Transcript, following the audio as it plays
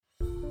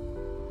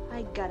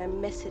I got a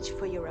message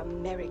for your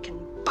American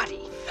buddy.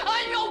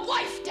 I'm your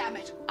wife, damn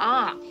it!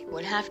 I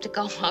would have to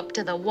go up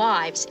to the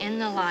wives in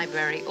the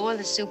library or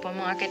the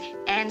supermarket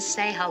and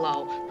say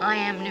hello. I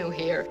am new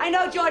here. I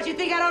know, George, you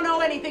think I don't know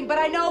anything, but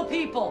I know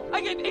people.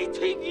 I gave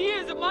 18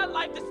 years of my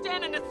life to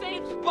stand in the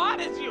same spot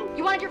as you.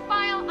 You wanted your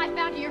file? I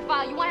found you your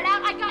file. You wanted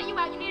out? I got you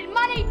out. You needed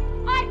money?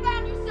 I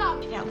found you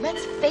some. Now,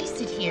 let's face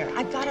it here.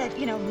 I've got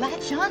to,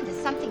 latch on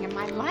to something in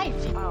my life.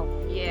 Oh,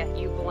 yeah,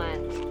 you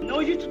blend. No,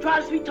 you used to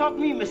try to sweet talk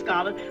me, Miss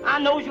Scarlett. I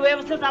knows you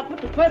ever since I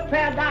put the first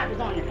pair of diamonds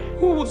on you.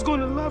 Who was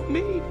gonna love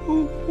me?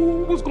 Who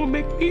was gonna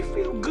make me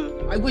feel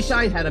good? I wish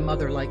I had a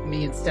mother like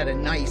me instead of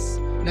nice.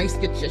 Nice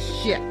gets you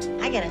shit.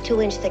 I got a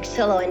 2-inch thick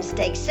sirloin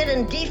steak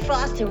sitting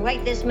defrosting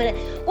right this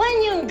minute. Why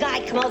don't you and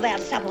Guy come over and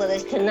have supper with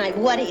us tonight?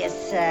 What do you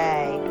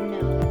say?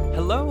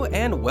 Hello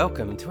and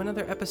welcome to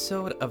another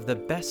episode of the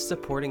Best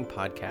Supporting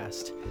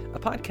Podcast, a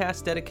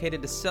podcast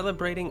dedicated to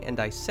celebrating and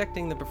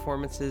dissecting the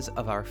performances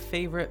of our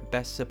favorite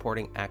Best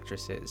Supporting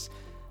actresses.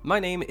 My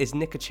name is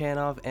Nick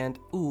Kachanov, and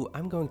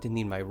I'm going to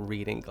need my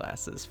reading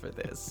glasses for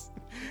this.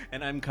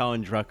 And I'm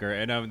Colin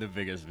Drucker, and I'm the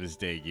biggest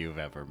mistake you've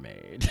ever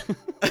made.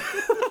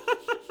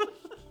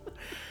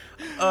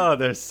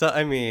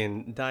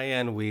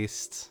 Diane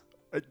Wiest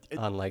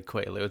on like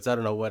Quaaludes. I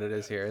don't know what it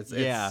is here. It's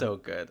so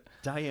good.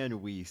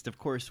 Diane Wiest. Of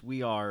course,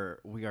 we are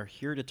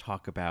here to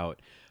talk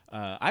about.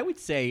 I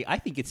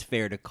think it's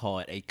fair to call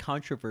it a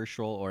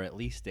controversial, or at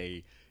least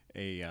a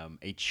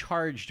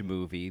charged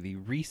movie. The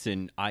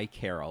recent I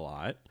Care a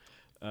Lot,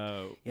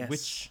 yes.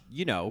 Which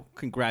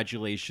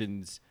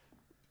congratulations,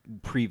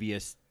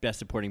 previous Best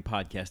Supporting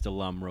Podcast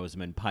alum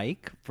Rosamund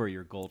Pike for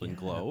your Golden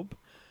Globe.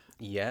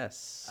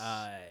 Yes.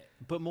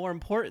 But more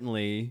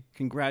importantly,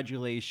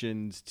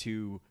 congratulations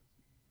to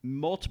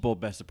multiple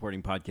Best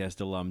Supporting Podcast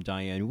alum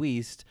Diane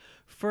Wiest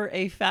for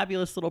a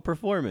fabulous little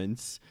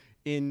performance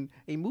in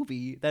a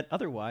movie that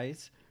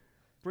otherwise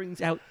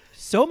brings out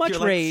so much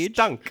rage.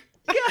 Stunk.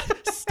 Yeah,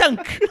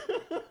 stunk.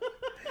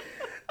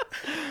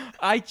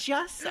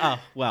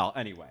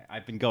 Anyway,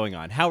 I've been going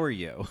on. How are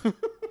you?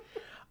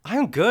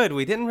 I'm good.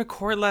 We didn't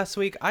record last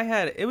week.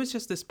 It was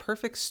just this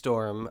perfect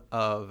storm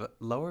of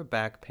lower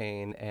back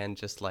pain and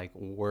just like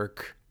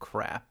work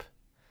crap.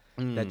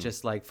 That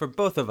just like for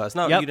both of us.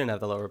 No, you didn't have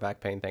the lower back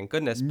pain, thank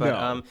goodness. But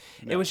No.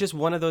 It was just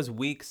one of those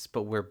weeks,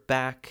 but we're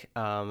back.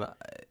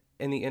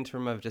 In the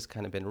interim, I've just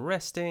kind of been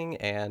resting,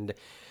 and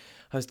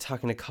I was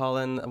talking to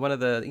Colin. One of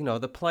the,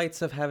 the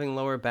plights of having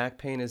lower back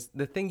pain is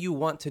the thing you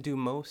want to do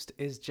most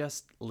is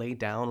just lay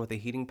down with a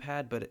heating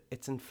pad, but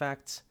it's in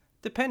fact,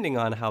 depending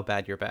on how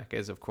bad your back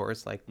is, of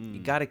course, like you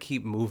got to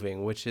keep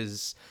moving, which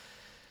is,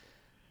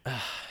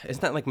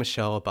 isn't that like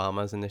Michelle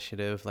Obama's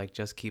initiative? Like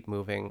just keep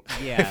moving.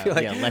 Yeah, I feel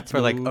like let's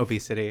for move. like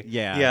obesity.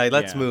 Yeah,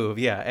 let's move.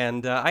 Yeah,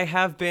 and I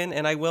have been,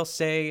 and I will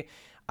say,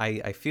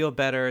 I feel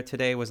better.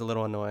 Today was a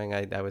little annoying.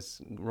 I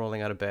was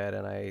rolling out of bed,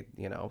 and I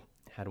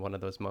had one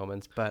of those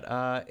moments. But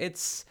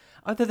it's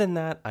other than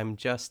that, I'm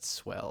just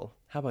swell.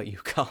 How about you,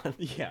 Colin?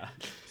 Yeah,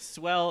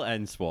 swell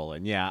and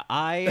swollen. Yeah,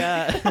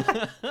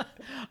 I'm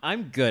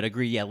good.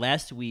 Agree. Yeah,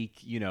 last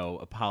week,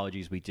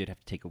 apologies. We did have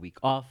to take a week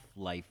off.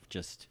 Life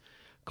just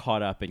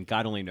caught up, and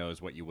God only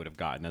knows what you would have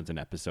gotten as an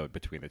episode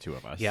between the two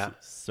of us. Yeah.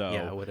 So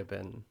yeah, it would have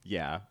been.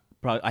 Yeah.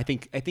 Probably, I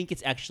think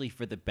it's actually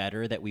for the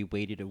better that we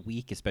waited a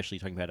week, especially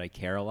talking about I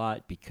Care a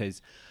Lot, because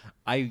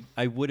I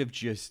would have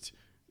just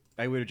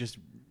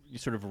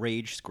sort of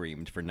rage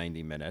screamed for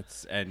 90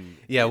 minutes, and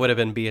it would have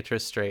been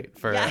Beatrice Straight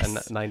for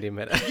 90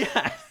 minutes.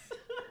 Yes,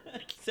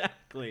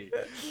 exactly.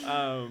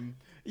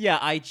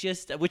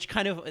 Which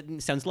kind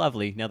of sounds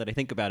lovely now that I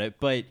think about it,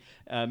 but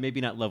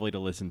maybe not lovely to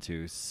listen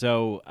to.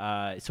 So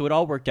it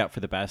all worked out for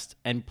the best,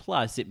 and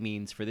plus it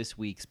means for this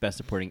week's Best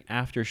Supporting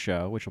After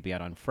Show, which will be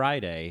out on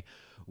Friday,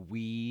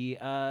 we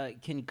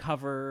can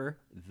cover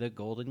the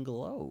Golden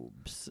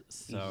Globes.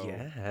 So,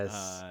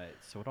 yes.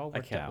 So it all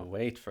worked out. I can't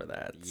wait for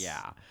that.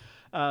 Yeah.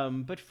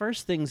 But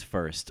first things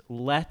first,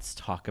 let's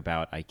talk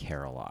about I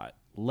Care a Lot.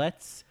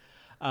 What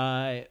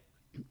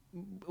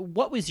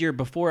was your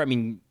before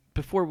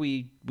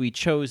we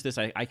chose this,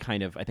 I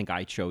think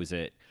I chose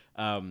it.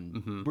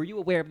 Were you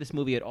aware of this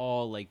movie at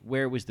all? Like,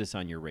 where was this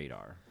on your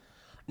radar?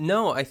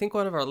 No, I think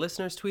one of our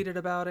listeners tweeted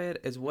about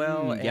it as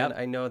well. Yep. And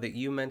I know that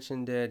you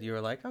mentioned it. You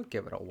were like, I'll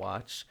give it a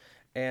watch.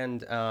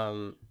 And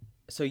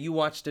so you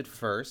watched it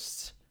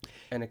first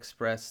and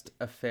expressed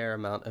a fair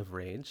amount of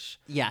rage.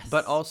 Yes.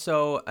 But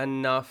also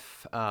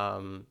enough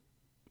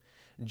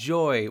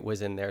joy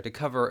was in there to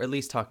cover, at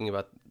least talking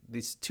about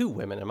these two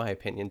women, in my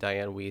opinion,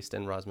 Diane Wiest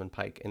and Rosamund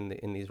Pike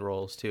in these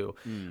roles too.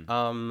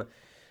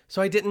 So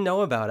I didn't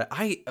know about it.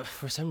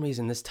 For some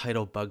reason, this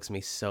title bugs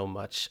me so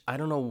much. I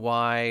don't know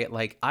why.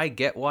 Like, I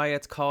get why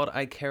it's called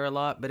I Care a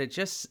Lot, but I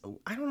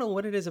don't know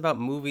what it is about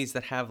movies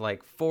that have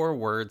like 4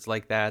 words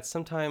like that.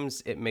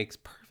 Sometimes it makes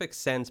perfect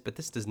sense, but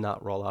this does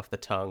not roll off the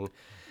tongue.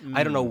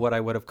 I don't know what I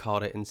would have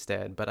called it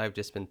instead, but I've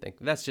just been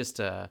thinking that's just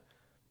a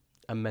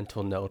a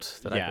mental note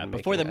that I've been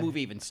before the making.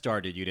 movie even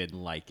started, you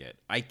didn't like it.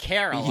 I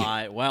care a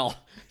lot. Well,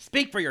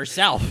 speak for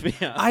yourself.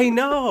 Yeah. I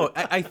know.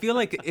 I feel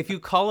like if you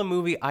call a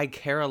movie I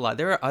Care a Lot,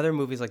 there are other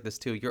movies like this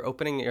too. You're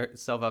opening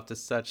yourself up to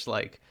such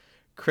like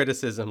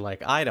criticism,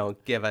 like I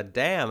don't give a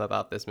damn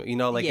about this movie, in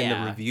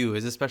the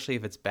reviews, especially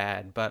if it's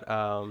bad. But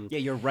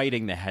you're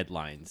writing the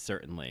headlines,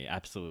 certainly.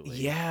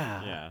 Absolutely.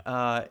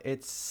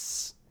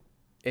 It's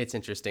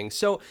interesting.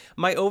 So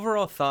my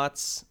overall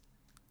thoughts,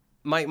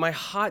 my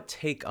hot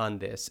take on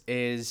this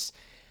is,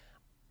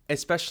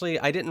 especially,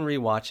 I didn't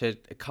rewatch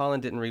it.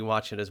 Colin didn't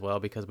rewatch it as well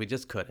because we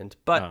just couldn't.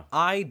 But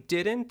I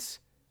didn't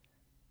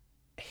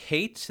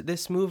hate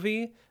this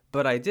movie,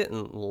 but I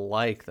didn't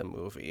like the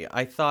movie.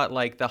 I thought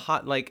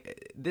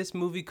this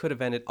movie could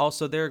have ended.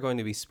 Also, there are going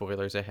to be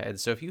spoilers ahead.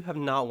 So if you have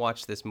not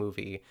watched this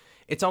movie,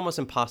 it's almost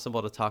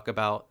impossible to talk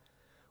about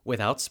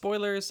without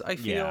spoilers, I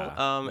feel,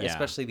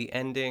 especially the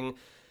ending.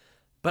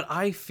 But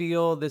I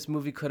feel this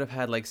movie could have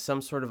had like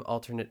some sort of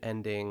alternate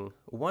ending.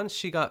 Once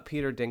she got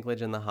Peter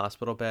Dinklage in the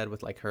hospital bed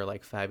with like her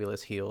like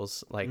fabulous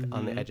heels like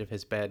on the edge of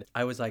his bed,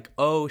 I was like,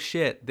 oh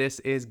shit, this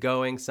is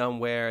going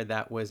somewhere.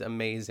 That was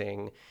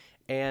amazing.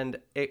 And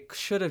it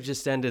should have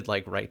just ended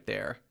like right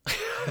there.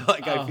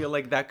 I feel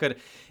like that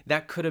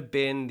could have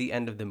been the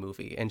end of the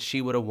movie, and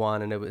she would have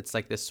won. And it's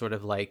like this sort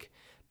of like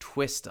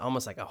twist,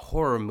 almost like a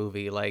horror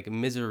movie, like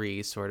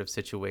Misery sort of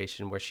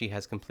situation where she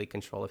has complete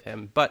control of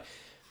him. But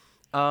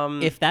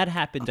if that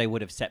happened, I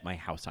would have set my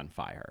house on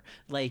fire.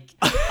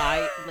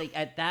 I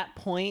at that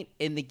point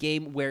in the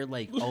game where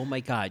like, oh my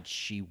God,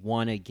 she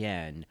won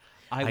again.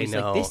 I was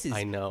like,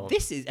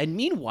 this is, and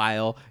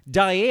meanwhile,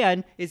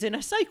 Diane is in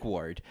a psych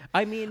ward.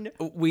 I mean,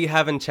 we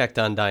haven't checked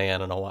on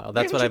Diane in a while.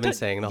 That's what I've been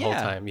saying the whole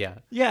time. Yeah.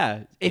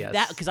 Yeah.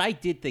 Because I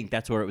did think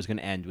that's where it was going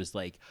to end, was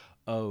like,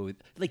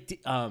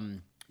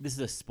 this is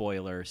a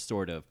spoiler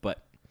sort of,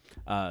 but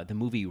the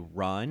movie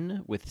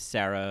Run with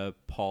Sarah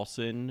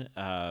Paulson,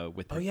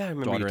 with her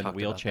daughter in the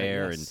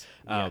wheelchair,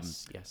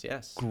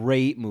 yes.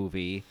 Great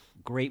movie.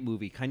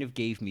 Kind of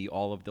gave me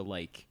all of the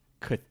like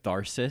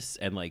catharsis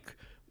and like,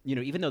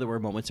 even though there were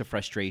moments of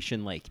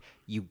frustration, like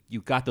you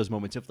got those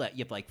moments of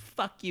like,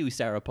 fuck you,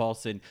 Sarah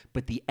Paulson.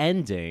 But the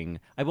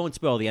ending, I won't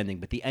spoil the ending,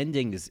 but the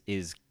ending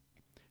is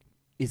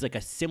like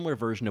a similar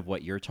version of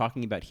what you're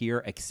talking about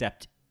here,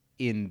 except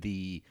in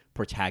the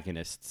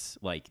protagonists,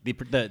 like the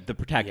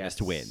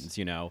protagonist wins,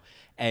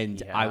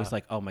 and I was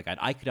like, oh my God,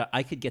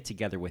 I could get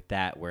together with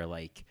that, where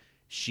like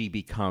she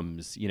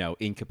becomes,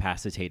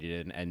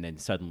 incapacitated and then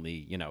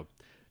suddenly,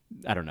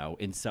 I don't know,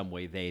 in some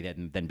way they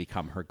then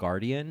become her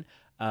guardian.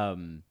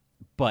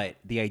 But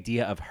the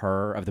idea of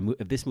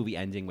this movie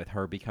ending with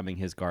her becoming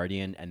his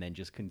guardian and then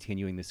just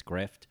continuing this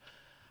grift,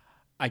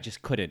 I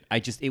just couldn't.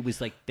 It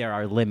was like, there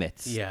are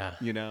limits. Yeah.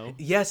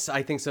 Yes,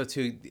 I think so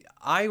too.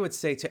 I would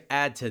say, to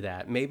add to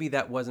that, maybe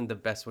that wasn't the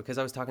best one, because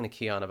I was talking to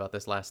Keon about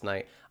this last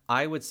night.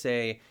 I would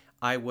say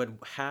I would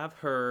have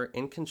her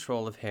in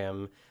control of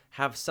him,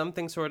 have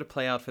something sort of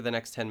play out for the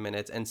next 10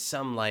 minutes, and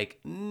some like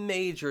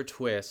major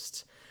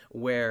twist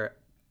where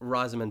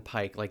Rosamund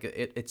Pike, like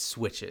it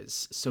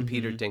switches, so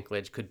Peter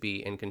Dinklage could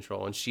be in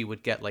control, and she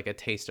would get like a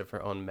taste of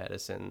her own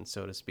medicine,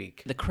 so to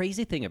speak. The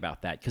crazy thing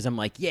about that, because I'm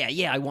like,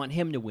 yeah, I want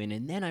him to win,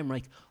 and then I'm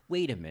like,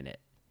 wait a minute,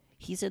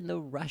 he's in the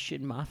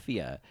Russian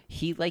mafia.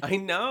 He like, I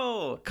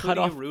know,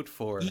 root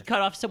for? He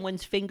cut off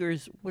someone's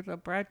fingers with a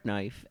bread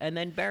knife and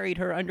then buried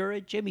her under a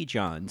Jimmy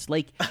John's.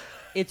 Like,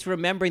 it's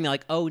remembering that,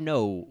 like, oh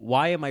no,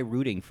 why am I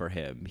rooting for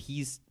him?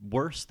 He's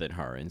worse than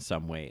her in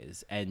some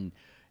ways, and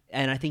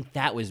I think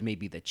that was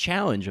maybe the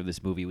challenge of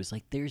this movie, was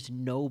like, there's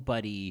no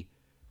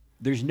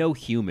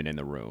human in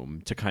the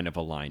room to kind of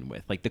align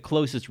with. Like, the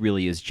closest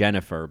really is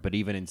Jennifer, but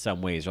even in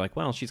some ways you're like,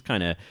 well, she's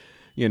kind of,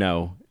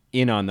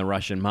 in on the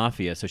Russian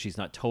mafia, so she's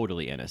not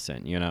totally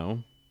innocent,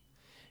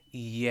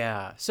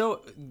 Yeah.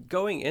 So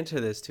going into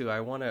this too, I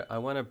want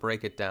to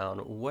break it down.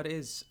 What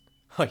is...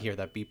 I hear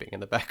that beeping in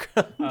the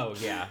background. Oh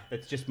yeah,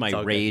 it's just my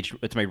rage.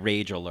 Good. It's my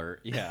rage alert.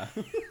 Yeah.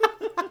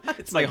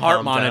 It's my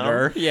heart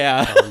monitor. Down.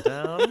 Yeah. Calm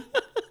down.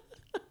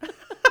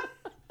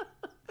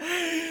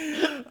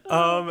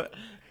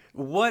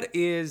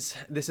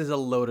 This is a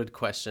loaded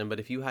question, but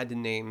if you had to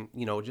name,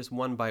 just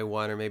one by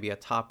one, or maybe a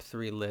top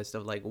 3 list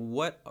of like,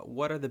 what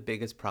are the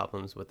biggest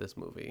problems with this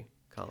movie,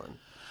 Colin?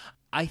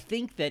 I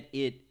think that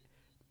it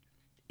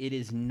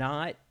is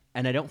not,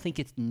 and I don't think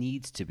it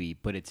needs to be,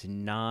 but it's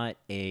not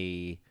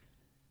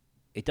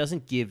it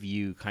doesn't give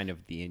you kind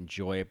of the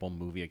enjoyable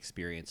movie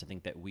experience I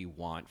think that we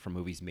want from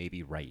movies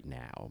maybe right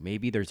now.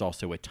 Maybe there's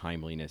also a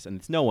timeliness, and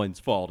it's no one's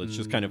fault. It's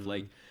just kind of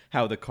like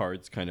how the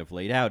cards kind of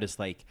laid out. It's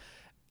like,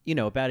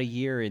 about a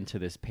year into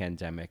this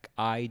pandemic,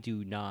 I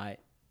do not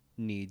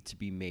need to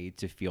be made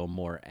to feel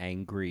more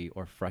angry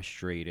or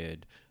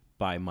frustrated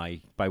by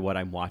what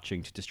I'm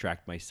watching to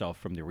distract myself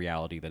from the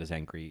reality that is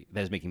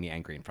making me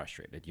angry and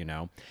frustrated,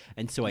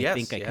 And so I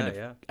think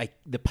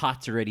the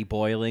pot's already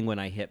boiling when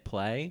I hit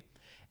play.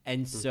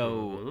 And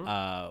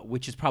so,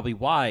 which is probably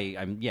why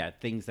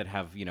things that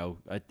have,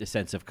 a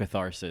sense of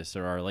catharsis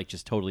or are like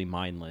just totally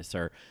mindless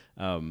are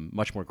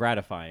much more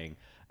gratifying.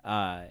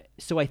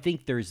 So I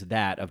think there's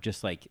that of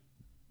just like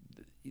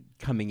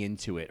coming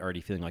into it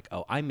already feeling like,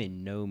 oh, I'm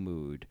in no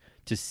mood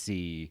to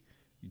see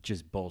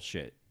just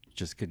bullshit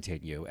just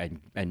continue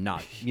and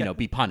not,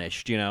 be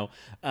punished,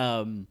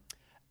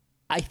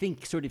 I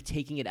think sort of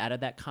taking it out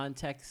of that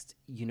context,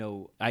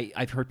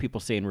 I've heard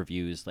people say in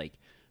reviews, like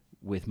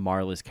with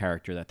Marla's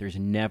character, that there's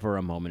never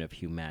a moment of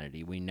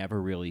humanity. We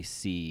never really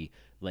see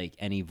like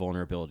any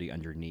vulnerability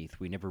underneath.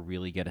 We never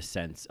really get a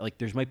sense, like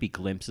there might be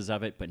glimpses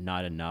of it, but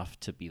not enough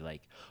to be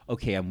like,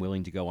 okay, I'm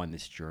willing to go on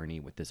this journey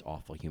with this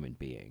awful human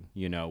being,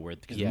 where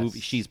because the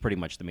movie, she's pretty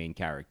much the main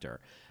character.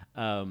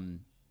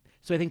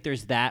 So I think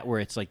there's that where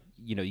it's like,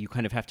 you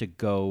kind of have to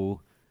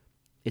go,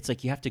 it's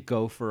like you have to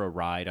go for a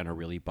ride on a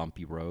really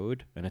bumpy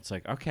road. And it's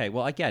like, okay,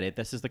 well, I get it.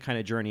 This is the kind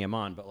of journey I'm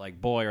on. But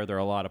like, boy, are there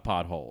a lot of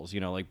potholes,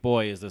 like,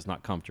 boy, is this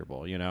not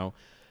comfortable,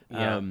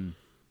 Yeah.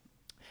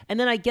 And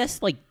then I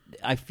guess like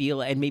I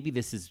feel, and maybe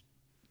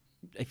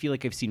I feel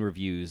like I've seen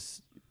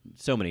reviews,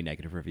 so many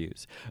negative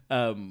reviews,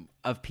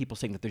 of people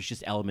saying that there's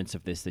just elements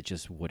of this that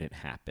just wouldn't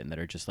happen, that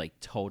are just like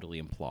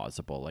totally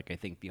implausible. Like I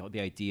think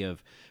the idea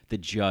of the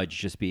judge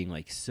just being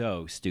like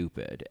so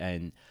stupid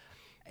and,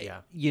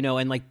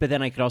 and like, but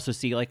then I could also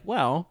see like,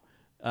 well,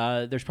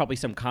 there's probably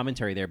some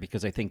commentary there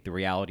because I think the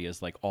reality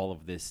is like all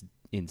of this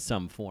in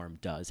some form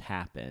does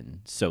happen.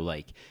 So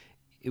like,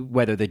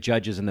 whether the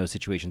judges in those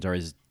situations are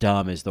as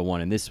dumb as the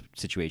one in this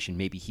situation,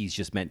 maybe he's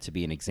just meant to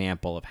be an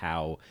example of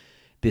how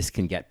this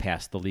can get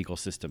past the legal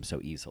system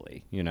so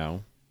easily,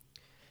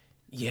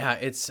 Yeah,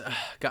 it's,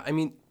 I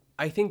mean,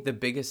 I think the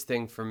biggest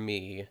thing for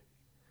me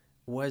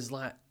was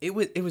like, it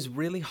was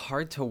really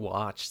hard to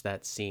watch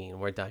that scene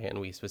where Diane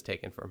Wiest was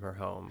taken from her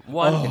home.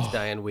 It's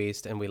Diane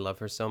Wiest and we love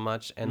her so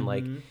much. And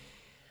like,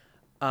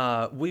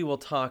 we will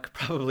talk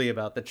probably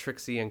about the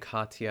Trixie and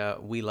Katya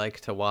We Like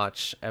to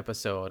Watch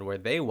episode where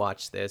they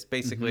watch this.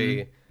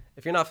 Basically,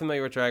 if you're not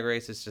familiar with Drag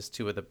Race, it's just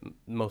two of the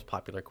most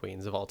popular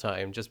queens of all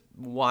time. Just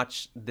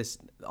watch this,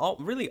 all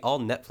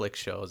Netflix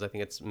shows. I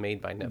think it's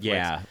made by Netflix.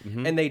 Yeah.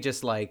 And they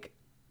just like,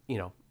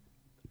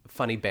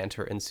 funny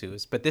banter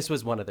ensues. But this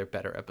was one of their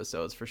better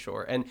episodes for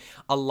sure. And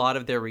a lot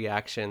of their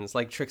reactions,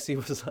 like Trixie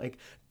was like,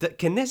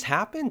 can this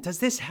happen? Does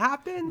this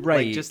happen?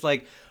 Right. Like, just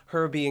like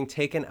her being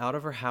taken out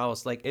of her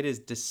house. Like, it is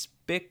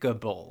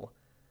despicable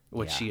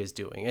what she is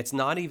doing. It's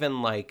not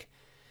even like,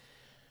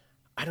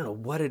 I don't know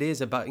what it is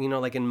about,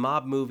 like in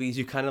mob movies,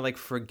 you kind of like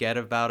forget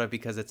about it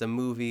because it's a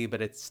movie,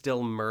 but it's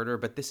still murder.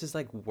 But this is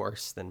like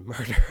worse than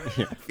murder.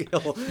 I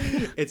feel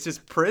it's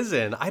just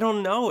prison. I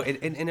don't know.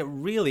 And it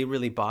really,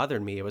 really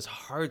bothered me. It was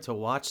hard to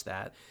watch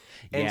that.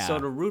 And so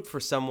to root for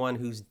someone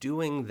who's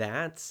doing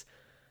that,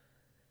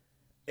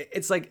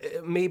 it's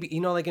like maybe,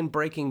 like in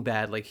Breaking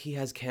Bad, like he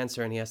has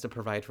cancer and he has to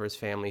provide for his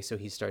family. So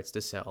he starts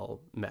to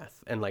sell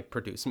meth and like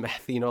produce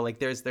meth, like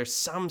there's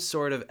some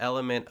sort of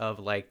element of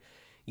like,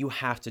 you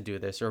have to do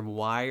this, or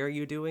why are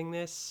you doing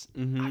this?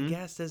 I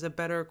guess is a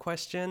better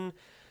question.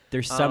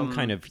 There's some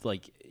kind of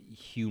like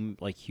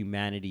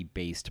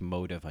humanity-based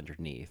motive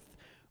underneath,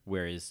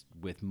 whereas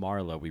with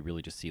Marla, we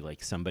really just see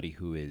like somebody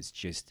who is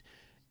just,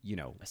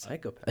 a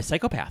psychopath. A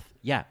psychopath,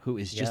 yeah, who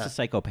is just a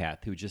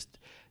psychopath who just,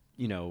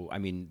 I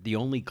mean, the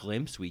only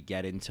glimpse we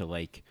get into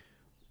like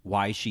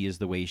why she is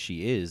the way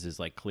she is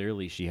like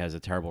clearly she has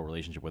a terrible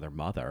relationship with her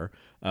mother,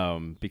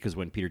 because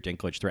when Peter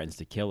Dinklage threatens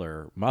to kill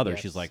her mother,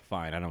 she's like,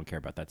 fine, I don't care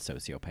about that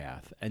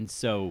sociopath. And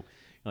so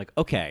like,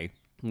 okay,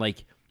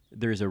 like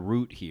there's a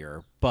root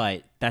here,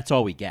 but that's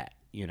all we get,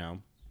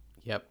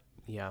 Yep.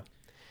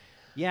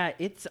 Yeah,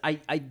 it's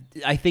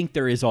I think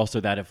there is also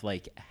that of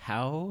like,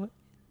 how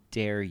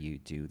dare you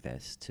do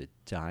this to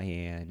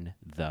Diane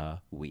the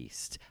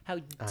Wiest? How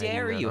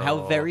dare you?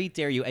 How very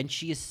dare you? And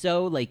she is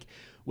so like,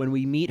 when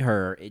we meet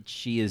her,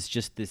 she is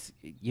just this,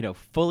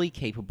 fully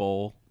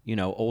capable,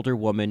 older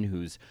woman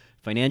who's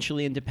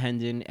financially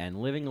independent and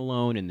living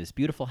alone in this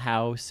beautiful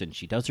house. And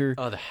she does her...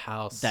 Oh, the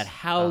house. That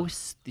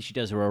house. She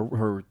does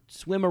her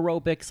swim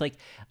aerobics. Like,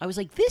 I was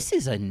like, this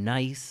is a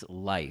nice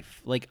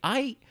life. Like,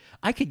 I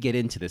could get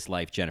into this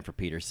life, Jennifer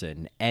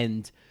Peterson.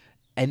 And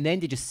then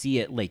to just see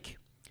it, like,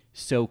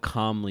 so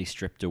calmly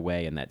stripped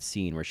away in that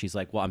scene where she's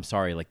like, well, I'm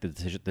sorry, like, the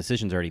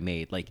decision's already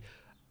made. Like,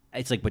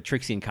 it's like what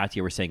Trixie and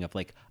Katya were saying of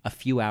like a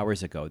few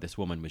hours ago, this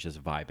woman was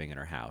just vibing in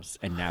her house,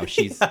 and now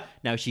she's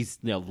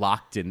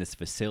locked in this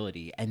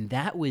facility, and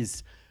it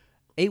was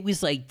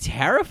like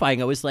terrifying.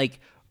 I was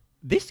like,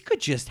 this could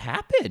just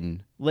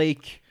happen.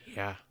 Like,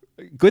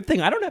 good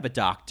thing I don't have a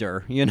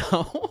doctor,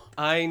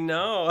 I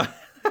know.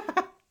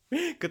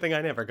 Good thing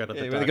I never go to the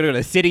doctor. I'm gonna go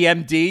to City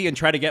MD and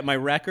try to get my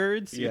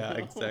records. Yeah,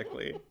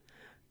 exactly.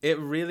 It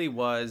really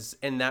was,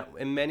 in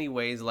many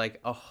ways,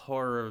 like a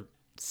horror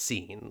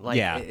scene. Like,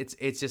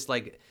 it's just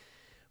like,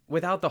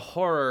 without the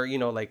horror,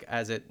 like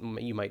as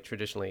you might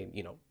traditionally,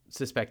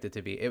 suspect it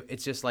to be.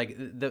 It's just like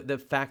the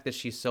fact that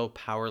she's so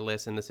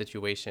powerless in the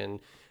situation.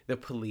 The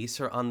police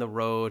are on the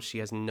road. She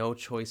has no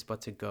choice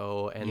but to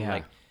go. And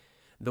like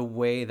the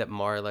way that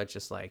Marla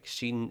just like,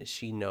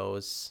 she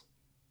knows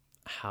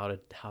how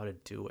to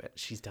do it.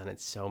 She's done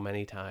it so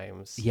many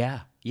times.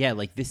 Yeah,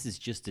 like this is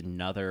just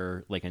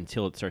another, like,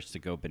 until it starts to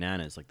go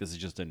bananas, like this is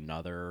just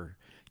another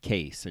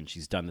case, and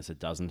she's done this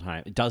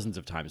dozens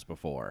of times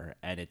before,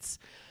 and it's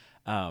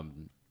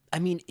I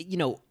mean, you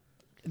know,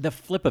 the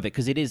flip of it,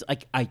 because it is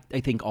like I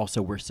think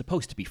also we're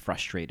supposed to be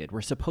frustrated,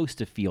 we're supposed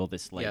to feel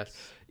this, like,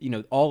 you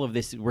know, all of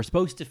this, we're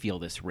supposed to feel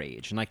this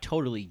rage, and I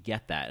totally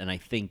get that. And I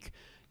think,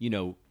 you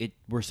know,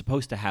 we're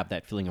supposed to have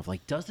that feeling of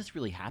like, does this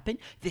really happen?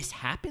 This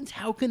happens?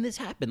 How can this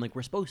happen? Like,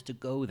 we're supposed to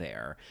go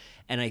there.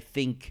 And I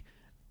think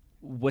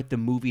what the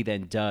movie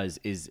then does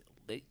is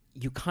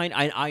you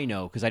I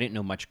know, because I didn't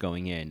know much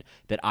going in,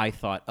 that I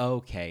thought, oh,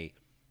 okay,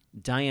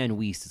 Diane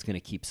Wiest is going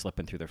to keep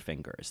slipping through their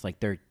fingers. Like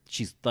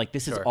she's like,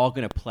 this is all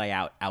going to play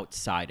out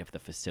outside of the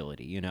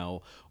facility, you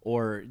know,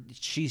 or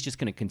she's just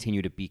going to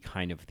continue to be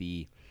kind of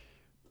the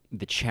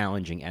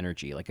challenging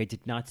energy. Like, I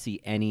did not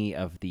see any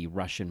of the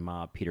Russian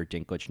mob Peter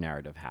Dinklage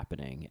narrative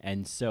happening.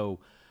 And so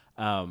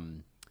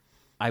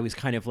I was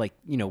kind of like,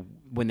 you know,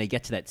 when they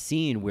get to that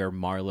scene where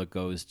Marla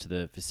goes to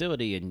the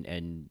facility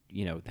and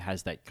you know,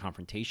 has that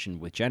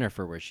confrontation with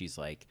Jennifer where she's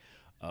like,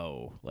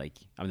 oh, like,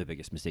 I'm the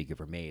biggest mistake you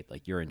ever made.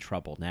 Like, you're in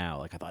trouble now.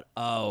 Like, I thought,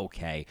 oh,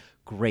 okay,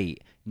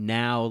 great.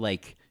 Now,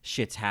 like,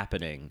 shit's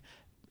happening.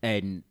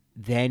 And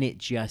then it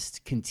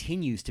just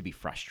continues to be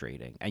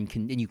frustrating, and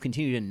you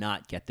continue to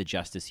not get the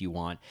justice you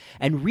want.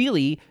 And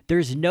really,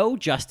 there's no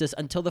justice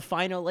until the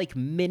final, like,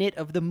 minute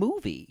of the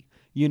movie,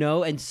 you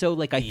know? And so,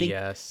 like, I think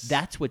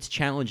that's what's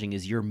challenging,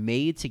 is you're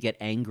made to get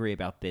angry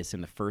about this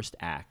in the first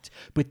act,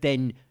 but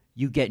then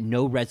you get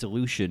no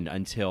resolution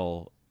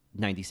until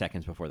 90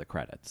 seconds before the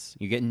credits.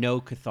 You get no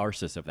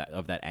catharsis of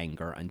that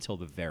anger until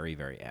the very,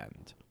 very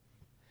end.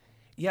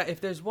 Yeah, if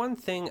there's one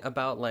thing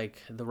about,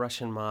 like, the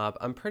Russian mob,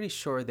 I'm pretty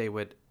sure they'd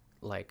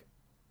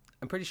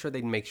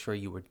make sure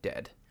you were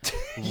dead.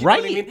 Right. Know what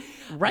I mean?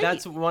 Right.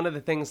 That's one of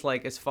the things,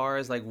 like, as far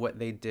as, like, what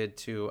they did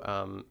to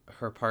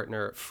her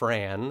partner,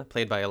 Fran,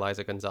 played by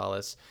Eliza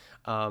Gonzalez.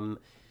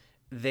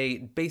 They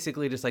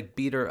basically just, like,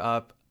 beat her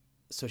up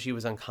so she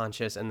was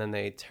unconscious, and then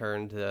they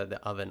turned the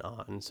oven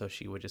on so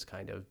she would just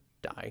kind of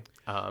die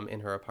in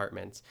her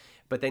apartment.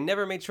 But they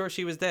never made sure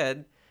she was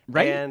dead.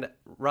 Right. And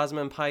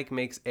Rosamund Pike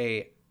makes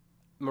a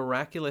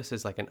miraculous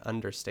is like an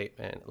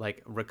understatement,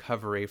 like,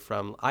 recovery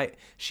from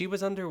she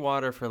was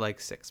underwater for like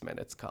 6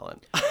 minutes, Colin.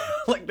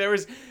 Like, there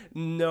was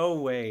no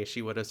way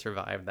she would have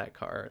survived that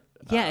car.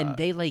 Yeah, and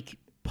they like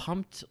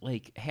pumped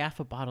like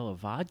half a bottle of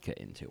vodka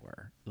into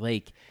her.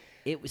 Like,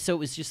 it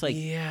was just like,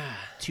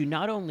 to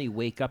not only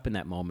wake up in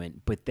that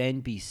moment, but then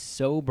be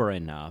sober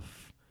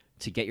enough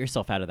to get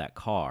yourself out of that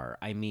car.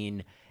 I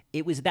mean,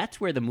 that's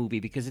where the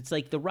movie, because it's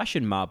like the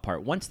Russian mob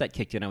part, once that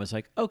kicked in, I was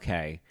like,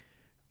 okay,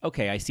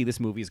 I see this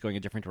movie is going a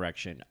different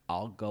direction.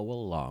 I'll go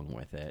along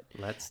with it.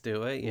 Let's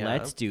do it. Yeah.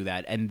 Let's do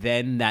that. And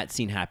then that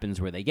scene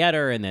happens where they get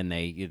her, and then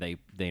they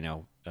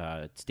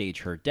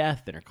stage her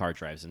death, and her car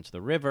drives into the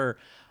river.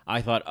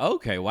 I thought,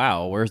 okay,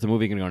 wow, where's the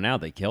movie going to go now?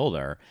 They killed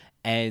her.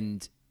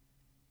 And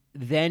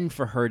then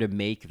for her to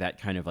make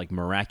that kind of like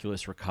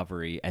miraculous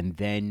recovery, and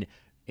then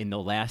in the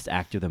last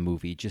act of the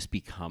movie just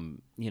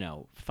become, you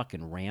know,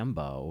 fucking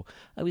Rambo.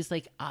 I was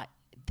like,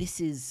 this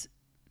is...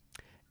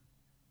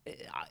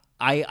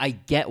 I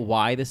get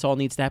why this all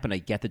needs to happen. I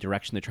get the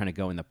direction they're trying to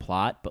go in the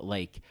plot, but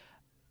like,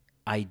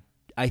 I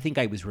think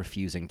I was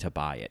refusing to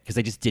buy it because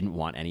I just didn't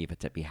want any of it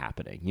to be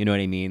happening. You know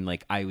what I mean?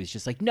 Like, I was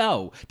just like,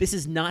 no, this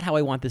is not how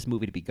I want this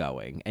movie to be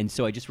going. And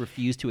so I just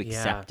refused to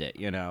accept it,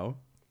 you know?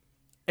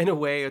 In a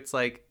way, it's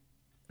like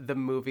the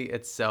movie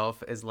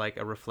itself is like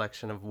a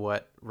reflection of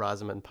what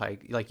Rosamund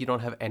Pike, like, you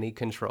don't have any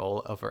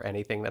control over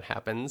anything that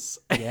happens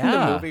in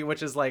the movie,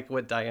 which is like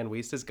what Diane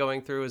Wiest is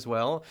going through as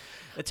well.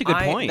 That's a good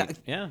point.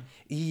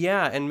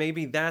 Yeah. And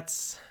maybe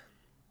that's,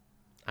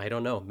 I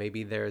don't know,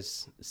 maybe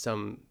there's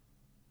some,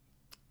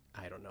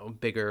 I don't know,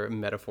 bigger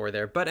metaphor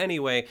there. But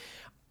anyway,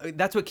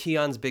 that's what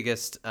Keon's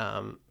biggest,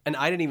 and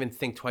I didn't even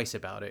think twice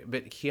about it,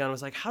 but Keon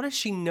was like, how does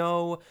she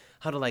know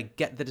how to like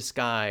get the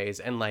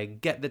disguise and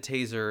like get the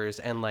tasers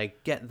and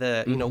like get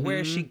the, you know, where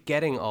is she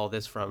getting all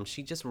this from?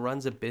 She just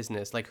runs a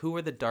business. Like, who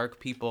are the dark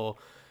people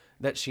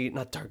that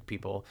not dark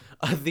people,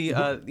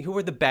 who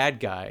are the bad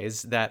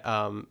guys that,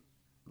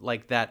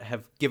 like, that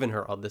have given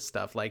her all this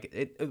stuff?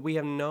 Like, we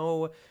have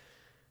no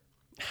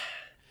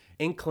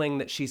inkling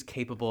that she's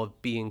capable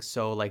of being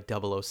so like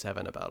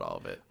 007 about all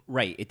of it.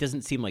 Right. It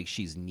doesn't seem like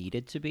she's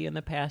needed to be in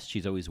the past.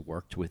 She's always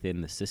worked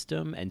within the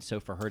system. And so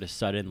for her to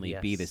suddenly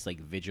be this like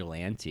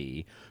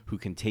vigilante who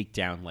can take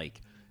down like,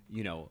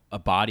 you know, a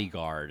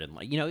bodyguard and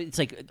like, you know, it's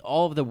like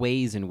all of the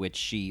ways in which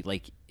she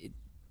like,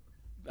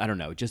 I don't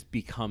know, just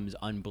becomes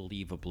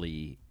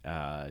unbelievably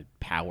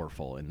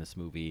powerful in this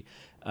movie.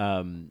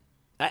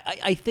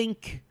 I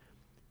think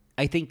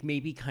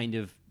maybe kind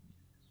of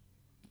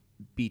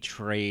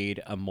betrayed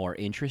a more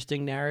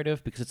interesting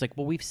narrative, because it's like,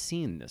 well, we've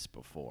seen this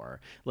before.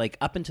 Like,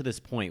 up until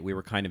this point, we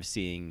were kind of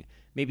seeing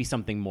maybe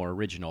something more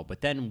original, but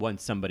then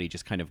once somebody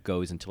just kind of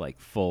goes into like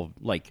full,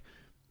 like,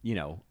 you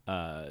know,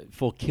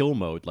 full kill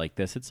mode like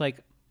this, it's like,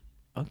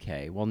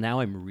 okay, well, now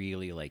I'm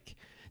really like,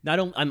 not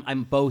only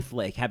I'm both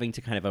like having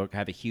to kind of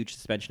have a huge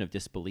suspension of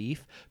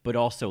disbelief, but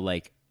also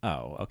like,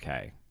 oh,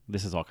 okay,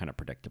 this is all kind of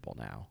predictable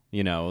now.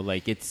 You know,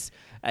 like it's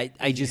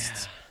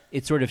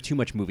it's sort of too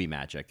much movie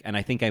magic, and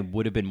I think I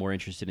would have been more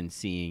interested in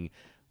seeing,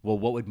 well,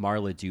 what would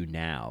Marla do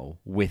now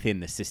within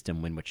the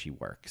system in which she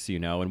works, you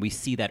know? And we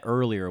see that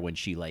earlier when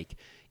she, like,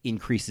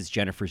 increases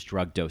Jennifer's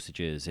drug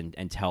dosages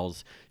and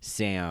tells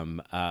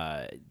Sam,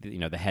 you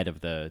know, the head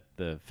of the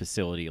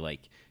facility,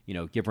 like, you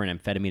know, give her an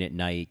amphetamine at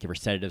night, give her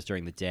sedatives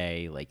during the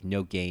day, like,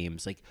 no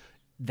games. Like,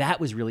 that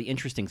was really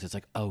interesting. So it's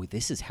like, oh,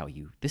 this is how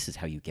you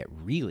get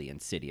really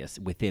insidious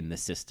within the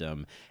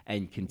system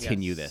and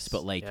continue this.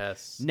 But, like,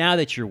 now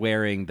that you're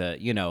wearing the,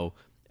 you know,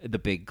 the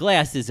big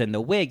glasses and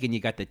the wig, and you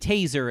got the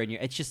taser, and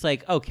it's just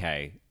like,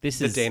 okay, this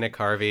is the Dana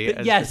Carvey.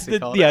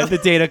 The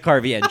Dana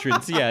Carvey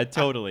entrance. Yeah,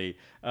 totally.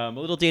 A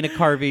little Dana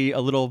Carvey, a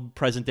little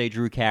present day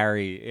Drew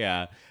Carey.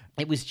 Yeah,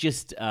 it was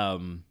just, I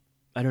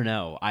don't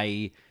know.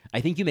 I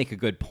think you make a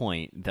good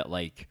point that,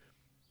 like,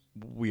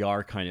 we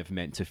are kind of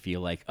meant to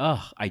feel like,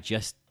 oh,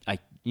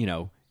 you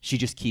know, she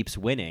just keeps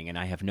winning and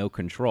I have no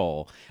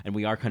control. And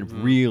we are kind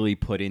of really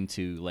put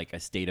into like a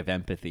state of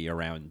empathy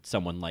around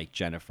someone like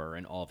Jennifer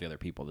and all the other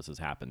people this has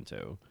happened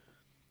to.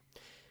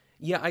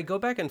 Yeah, I go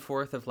back and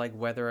forth of like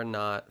whether or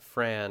not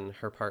Fran,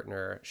 her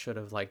partner, should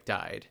have like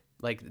died,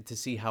 like to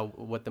see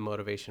what the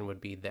motivation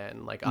would be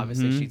then. Like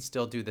obviously she'd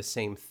still do the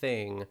same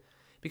thing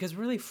because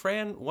really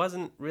Fran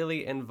wasn't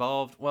really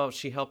involved. Well,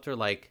 she helped her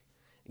like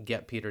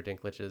get Peter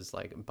Dinklage's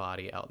like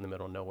body out in the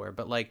middle of nowhere,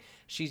 but like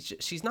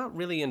she's not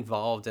really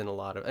involved in a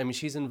lot of, I mean,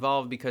 she's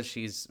involved because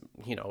she's,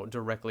 you know,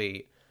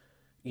 directly,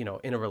 you know,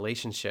 in a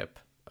relationship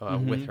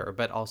with her,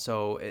 but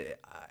also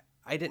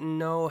I didn't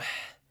know.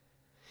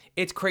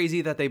 It's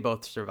crazy that they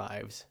both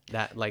survived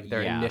that, like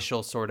their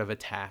initial sort of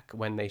attack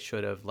when they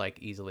should have like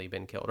easily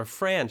been killed, or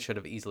Fran should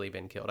have easily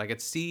been killed. I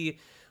could see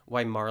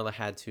why Marla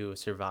had to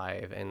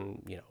survive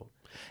and, you know,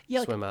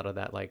 swim out of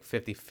that like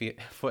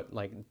 50-foot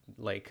like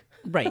lake.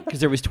 Right,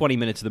 because there was 20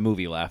 minutes of the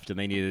movie left and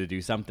they needed to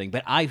do something.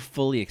 But I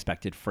fully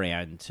expected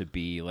Fran to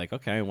be like,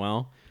 okay,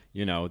 well,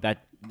 you know,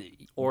 that...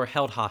 Or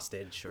held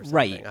hostage or something.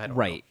 Right, I don't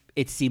right. know.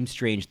 It seemed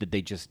strange that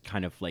they just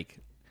kind of like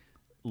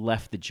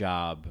left the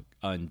job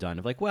undone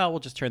of like, well, we'll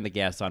just turn the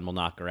gas on, we'll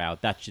knock her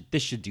out.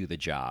 This should do the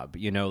job.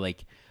 You know,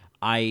 like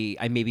I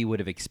maybe would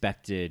have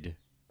expected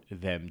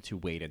them to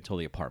wait until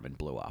the apartment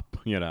blew up,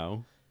 you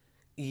know?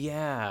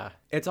 Yeah,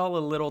 it's all a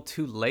little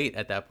too late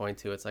at that point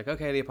too. It's like,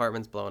 okay, the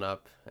apartment's blown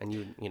up, and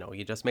you know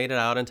you just made it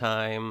out in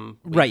time.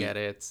 We get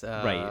it.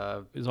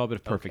 Right. It was all a bit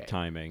of perfect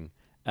timing.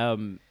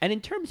 And in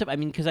terms of, I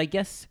mean, because I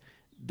guess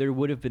there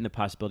would have been the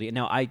possibility.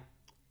 Now I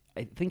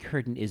think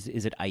her is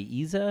it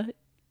Aiza?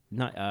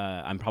 Not.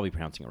 I'm probably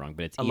pronouncing it wrong,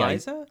 but it's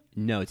Eliza.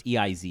 No, it's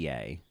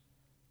Eiza.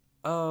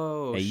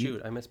 Oh,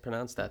 shoot. I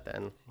mispronounced that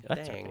then.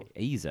 That's Dang. Okay.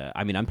 Eiza.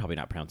 I mean, I'm probably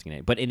not pronouncing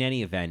it. But in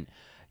any event,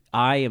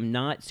 I am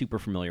not super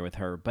familiar with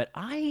her. But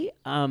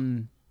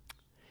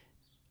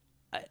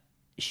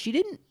she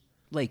didn't,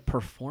 like,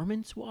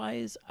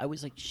 performance-wise, I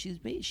was like, she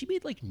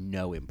made, like,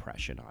 no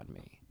impression on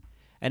me.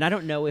 And I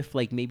don't know if,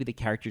 like, maybe the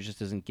character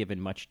just isn't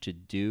given much to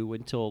do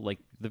until, like,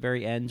 the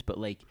very end. But,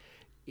 like,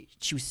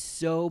 she was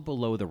so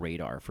below the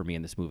radar for me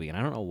in this movie. And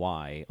I don't know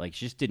why. Like,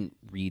 she just didn't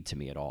read to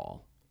me at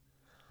all.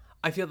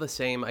 I feel the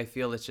same. I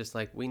feel it's just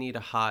like we need a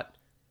hot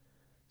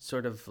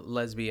sort of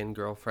lesbian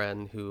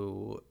girlfriend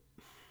who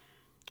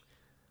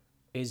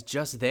is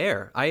just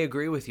there. I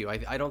agree with you.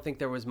 I don't think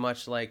there was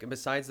much, like,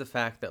 besides the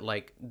fact that,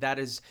 like, that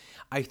is,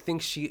 I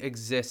think she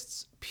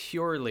exists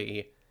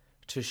purely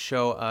to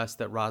show us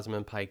that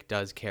Rosamund Pike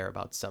does care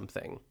about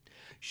something.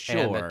 Sure.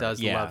 And that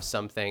does love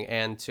something.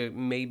 And to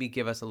maybe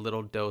give us a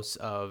little dose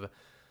of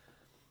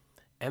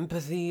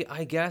empathy,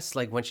 I guess,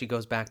 like when she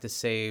goes back to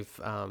save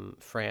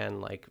Fran,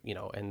 like, you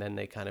know, and then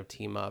they kind of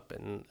team up,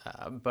 and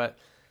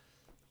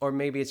or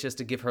maybe it's just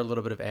to give her a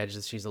little bit of edge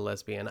that she's a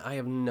lesbian. I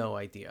have no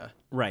idea.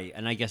 Right.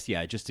 And I guess,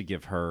 just to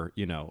give her,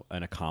 you know,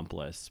 an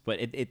accomplice. But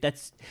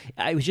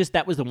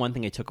that was the one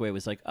thing I took away,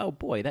 was like, oh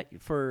boy, that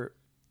for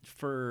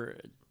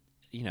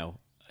you know,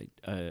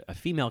 a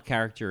female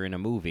character in a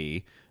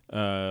movie,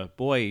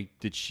 boy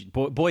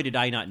did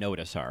I not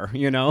notice her,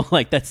 you know?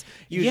 Like, that's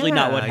usually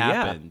not what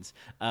happens.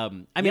 I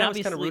mean, I was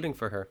obviously kind of rooting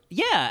for her.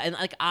 Yeah, and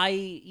like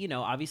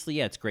obviously,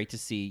 it's great to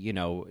see, you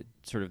know,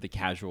 sort of the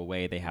casual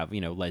way they have,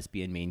 you know,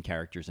 lesbian main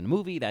characters in a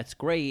movie. That's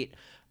great.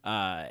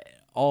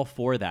 All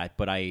for that,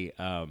 but I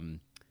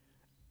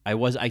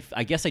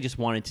guess I just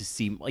wanted to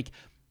see, like,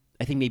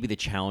 I think maybe the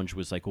challenge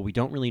was like, well, we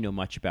don't really know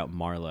much about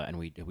Marla, and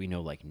we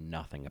know like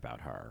nothing about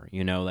her,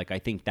 you know? Like, I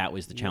think that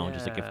was the challenge.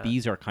 Is like, if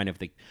these are kind of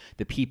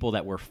the people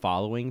that we're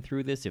following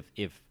through this,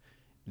 if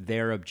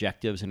their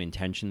objectives and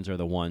intentions are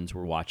the ones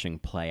we're watching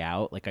play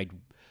out, like,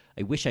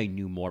 I wish I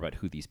knew more about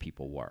who these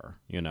people were,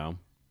 you know?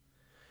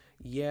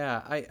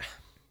 Yeah, I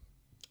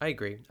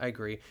agree.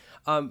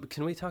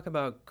 Can we talk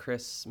about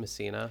Chris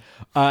Messina?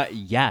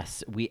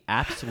 Yes, we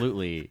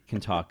absolutely can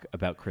talk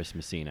about Chris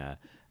Messina.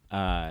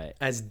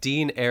 As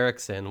Dean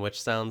Erickson,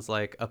 which sounds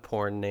like a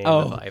porn name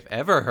if I've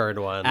ever heard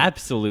one.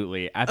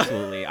 Absolutely.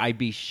 I'd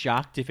be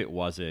shocked if it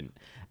wasn't.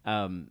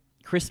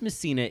 Chris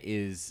Messina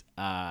is,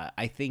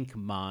 I think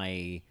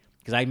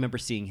because I remember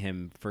seeing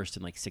him first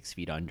in like 6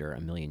 Feet Under a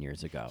million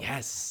years ago.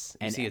 Yes.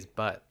 You And see his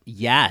butt.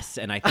 Yes,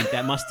 and I think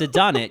that must have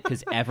done it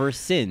because ever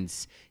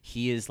since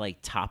he is like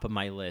top of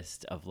my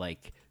list of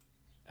like,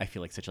 I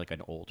feel like such like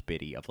an old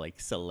biddy of like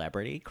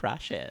celebrity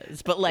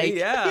crushes, but like,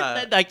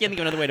 Yeah. I can't think of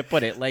another way to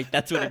put it. Like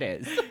that's what it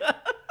is.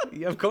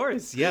 Yeah, of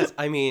course. Yes.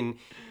 I mean,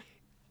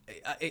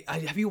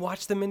 have you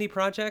watched the Mindy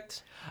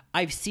Project?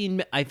 I've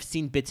seen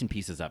bits and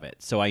pieces of it,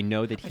 so I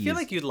know that I feel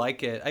like you'd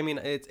like it. I mean,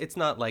 it's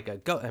not like a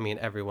go. I mean,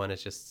 everyone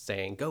is just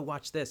saying go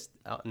watch this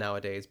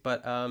nowadays,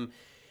 but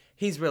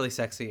he's really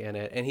sexy in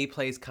it, and he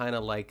plays kind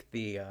of like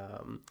the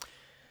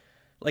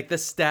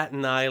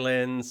Staten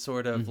Island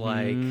sort of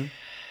like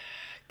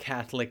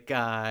Catholic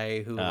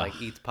guy who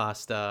like eats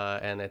pasta,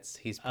 and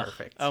he's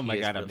perfect. Oh my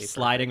God, really I'm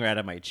sliding right out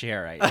of my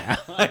chair right now.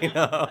 I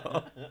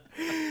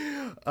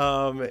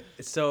know.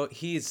 So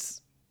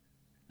he's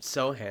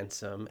so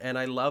handsome, and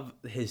I love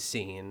his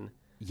scene.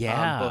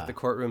 Yeah. Both the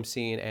courtroom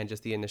scene and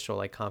just the initial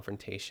like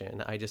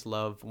confrontation. I just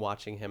love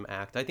watching him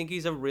act. I think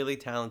he's a really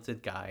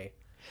talented guy.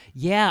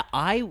 Yeah,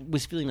 I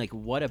was feeling like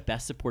what a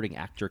best supporting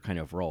actor kind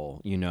of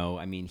role, you know?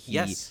 I mean,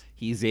 he's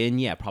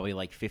in, probably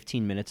like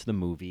 15 minutes of the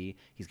movie.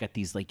 He's got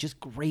these like just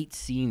great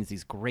scenes,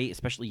 these great,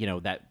 especially, you know,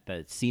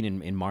 that scene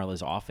in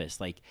Marla's office,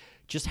 like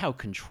just how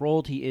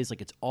controlled he is.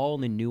 Like it's all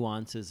in the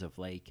nuances of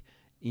like,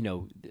 you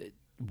know,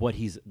 what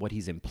he's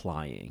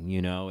implying,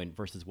 you know, and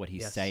versus what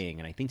he's saying.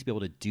 And I think to be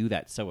able to do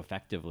that so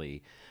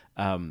effectively,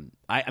 I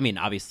mean,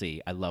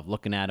 obviously I love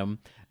looking at him,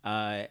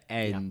 but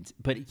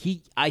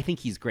I think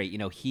he's great. You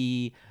know,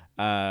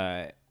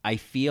 I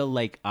feel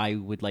like I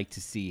would like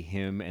to see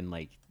him and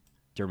like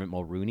Dermot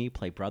Mulroney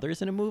play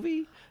brothers in a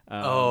movie.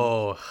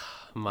 Oh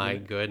my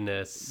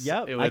goodness.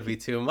 Yep. It would be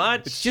too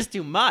much. It's just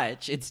too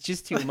much.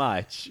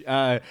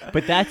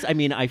 But that's, I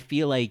mean, I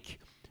feel like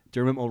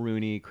Dermot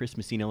Mulroney, Chris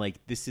Messina, like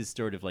this is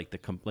sort of like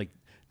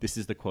this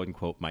is the quote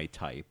unquote my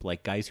type,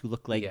 like guys who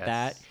look like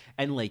that,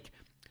 and like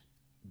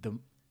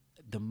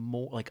the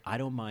more like I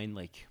don't mind,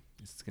 like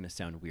this is gonna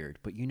sound weird,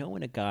 but you know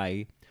when a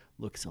guy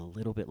looks a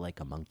little bit like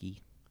a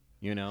monkey,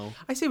 you know?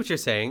 I see what you're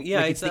saying.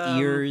 Yeah, like it's the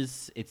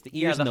ears, and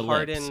the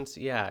hardened. lips.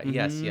 Yeah,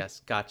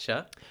 yes,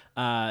 gotcha.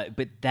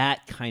 But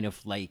that kind of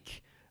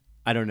like,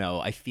 I don't know.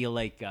 I feel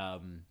like.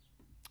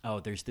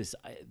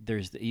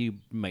 You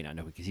might not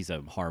know because he's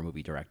a horror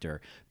movie director,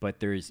 but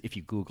if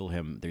you Google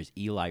him, there's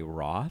Eli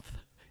Roth,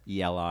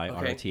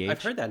 Eliroth. Okay. I've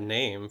heard that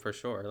name for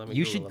sure.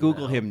 You should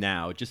Google him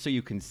now just so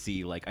you can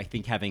see, like, I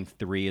think having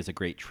 3 is a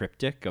great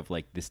triptych of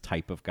like this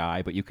type of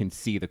guy, but you can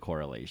see the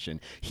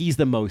correlation. He's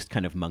the most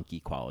kind of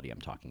monkey quality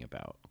I'm talking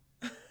about.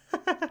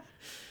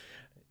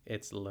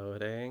 It's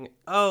loading.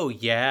 Oh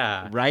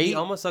yeah. Right? He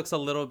almost looks a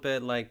little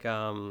bit like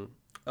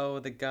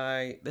the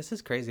guy. This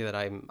is crazy that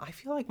I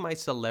feel like my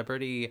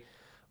celebrity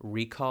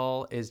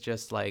recall is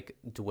just like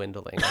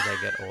dwindling as I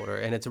get older,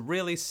 and it's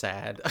really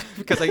sad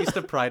because I used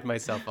to pride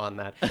myself on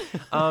that.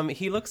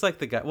 He looks like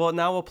the guy. Well,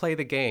 now we'll play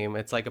the game.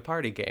 It's like a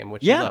party game,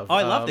 which you love. Oh,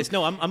 I love this.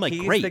 No, I'm like,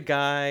 he's great. The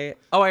guy.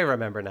 Oh, I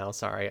remember now.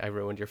 Sorry, I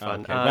ruined your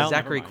fun. Okay, well,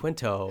 Zachary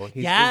Quinto.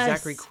 He's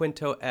Zachary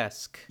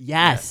Quinto-esque.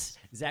 Yes.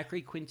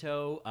 Zachary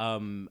Quinto.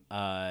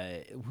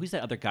 Who's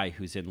that other guy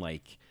who's in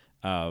like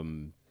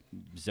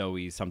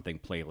Zoe something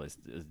playlist?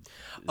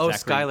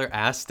 Skylar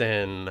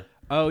Astin.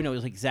 Oh no, it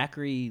was like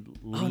Zachary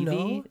Levi. Oh,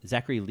 no?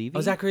 Zachary Levi.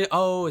 Zachary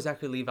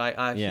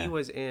Levi. He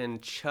was in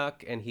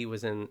Chuck, and he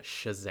was in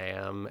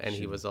Shazam, and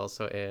he was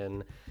also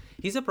in.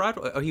 He's a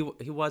Broadway. Oh,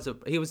 he was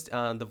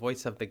the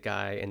voice of the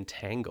guy in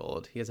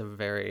Tangled. He has a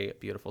very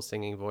beautiful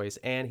singing voice,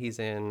 and he's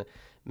in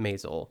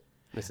Maisel.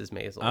 Mrs.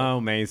 Maisel. Oh,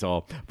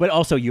 Maisel. But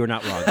also, you're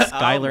not wrong.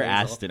 Skylar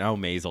Astin. Oh,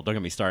 Maisel. Don't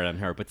get me started on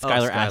her. But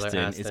Skylar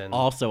Astin is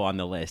also on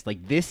the list.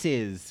 Like, this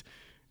is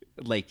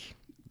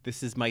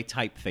my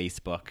type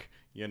Facebook,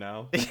 you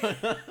know?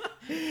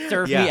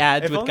 Serve me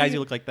ads with guys who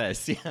look like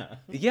this. Yeah.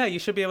 Yeah, you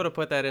should be able to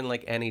put that in,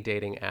 like, any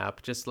dating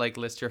app. Just, like,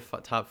 list your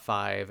top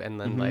 5, and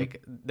then,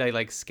 like, they,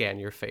 like, scan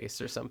your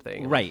face or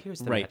something. Right, like, here's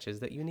the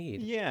matches that you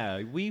need.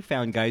 Yeah, we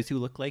found guys who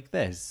look like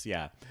this.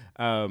 Yeah.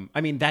 I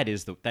mean, that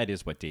is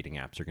what dating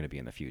apps are going to be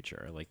in the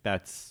future. Like,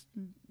 that's,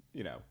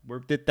 you know,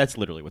 that's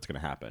literally what's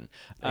going to happen.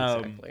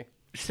 Exactly.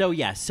 So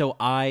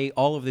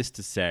all of this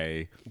to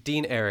say,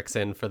 Dean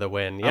Erickson for the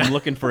win. Yeah. I'm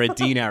looking for a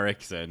Dean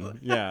Erickson.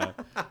 Yeah.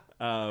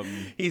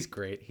 He's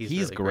great. He's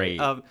really great.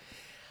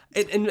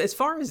 And as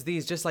far as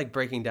these, just like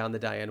breaking down the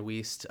Diane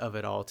Wiest of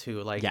it all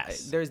too, like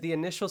there's the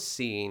initial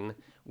scene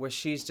where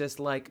she's just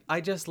like, I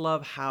just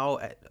love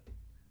how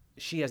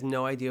she has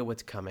no idea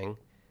what's coming.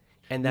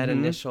 And that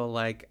initial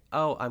like,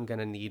 oh, I'm going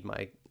to need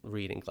my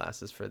reading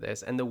glasses for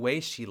this. And the way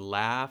she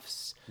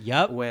laughs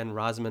when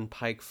Rosamund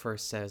Pike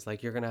first says,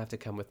 like, you're going to have to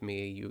come with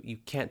me. You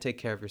can't take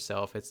care of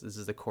yourself. This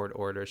is a court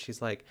order.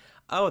 She's like,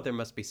 oh, there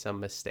must be some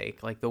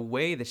mistake. Like the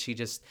way that she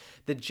just,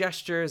 the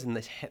gestures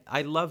and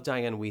I love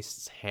Diane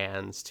Wiest's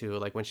hands too.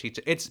 Like when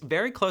it's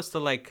very close to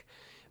like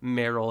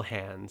Meryl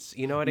hands.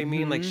 You know what I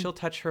mean? Like she'll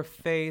touch her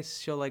face,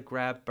 she'll like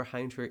grab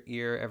behind her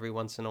ear every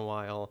once in a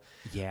while.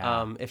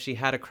 Yeah. If she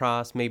had a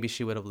cross, maybe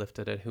she would have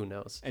lifted it. Who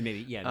knows? And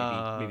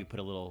maybe put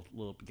a little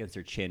against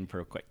her chin for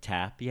a quick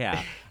tap.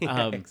 Yeah.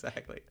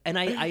 Exactly. And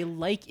I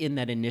like in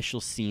that initial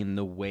scene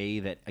the way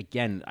that,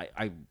 again,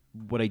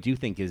 what I do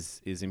think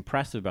is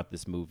impressive about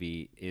this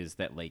movie is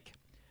that, like,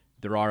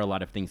 there are a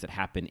lot of things that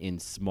happen in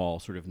small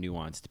sort of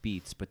nuanced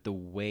beats, but the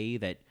way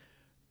that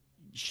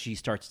she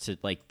starts to,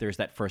 like, there's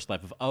that first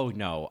laugh of, oh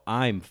no,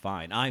 I'm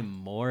fine, I'm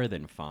more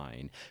than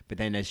fine. But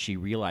then as she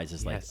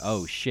realizes, like,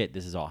 oh shit,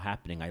 this is all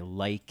happening, I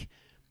like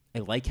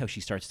how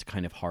she starts to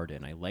kind of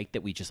harden. I like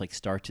that we just like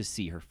start to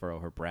see her furrow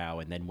her brow,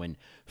 and then when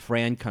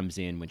Fran comes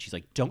in, when she's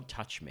like, don't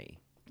touch me,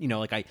 you know,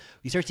 like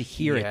we start to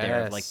hear it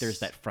there, like there's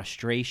that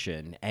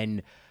frustration.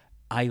 And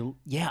I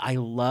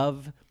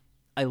love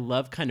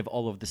kind of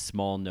all of the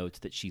small notes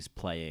that she's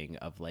playing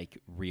of like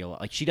real,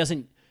 like she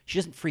doesn't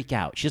freak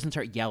out. She doesn't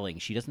start yelling.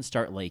 She doesn't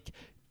start like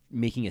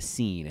making a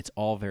scene. It's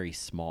all very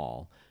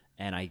small.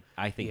 And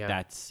I think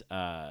that's,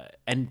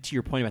 and to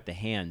your point about the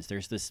hands,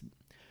 there's this,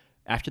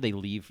 after they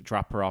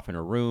drop her off in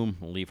her room,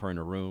 leave her in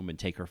her room and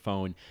take her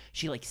phone,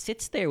 she like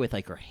sits there with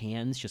like her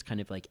hands just kind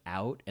of like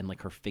out, and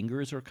like her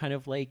fingers are kind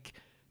of like,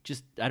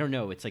 just, I don't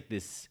know. It's like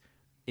this,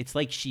 it's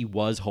like she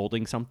was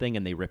holding something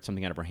and they ripped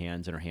something out of her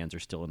hands and her hands are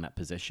still in that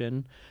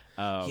position.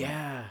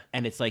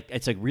 And it's like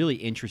really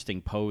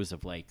interesting pose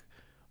of like,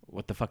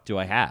 what the fuck do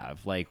I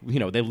have? Like, you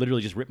know, they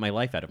literally just ripped my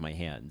life out of my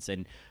hands.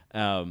 And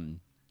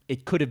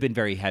it could have been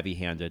very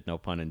heavy-handed, no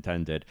pun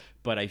intended,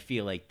 but I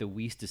feel like the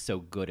Wiest is so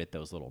good at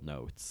those little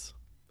notes.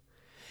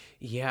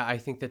 Yeah, I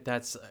think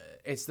that's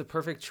it's the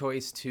perfect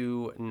choice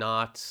to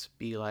not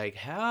be like,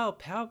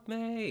 help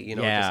me, you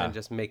know, and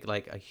just make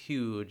like a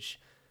huge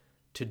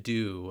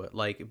to-do,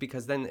 like,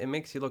 because then it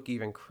makes you look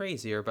even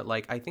crazier. But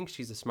like, I think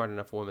she's a smart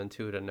enough woman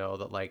too to know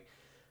that like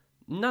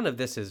none of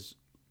this is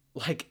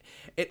like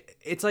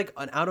it's like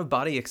an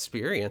out-of-body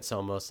experience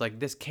almost. Like,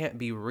 this can't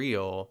be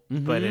real,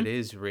 but it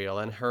is real.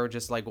 And her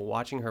just like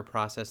watching her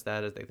process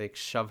that as they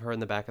shove her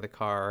in the back of the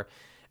car,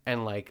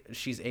 and like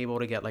she's able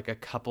to get like a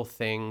couple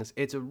things.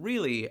 It's a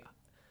really,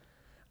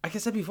 like I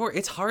said before,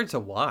 it's hard to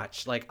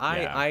watch. Like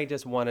I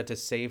just wanted to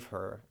save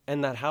her,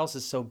 and that house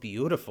is so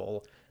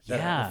beautiful. The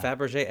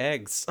Fabergé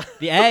eggs.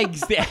 The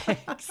eggs.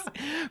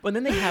 Well,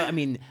 then they have, I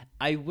mean,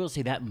 I will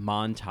say that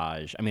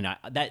montage, I mean,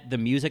 the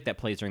music that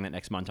plays during that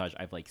next montage,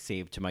 I've like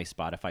saved to my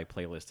Spotify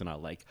playlist, and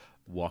I'll like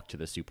walk to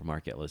the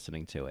supermarket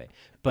listening to it.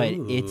 But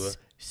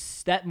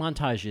that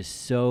montage is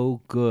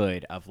so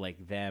good of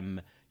like them,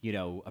 you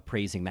know,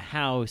 appraising the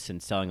house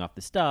and selling off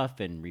the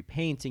stuff and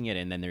repainting it.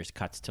 And then there's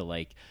cuts to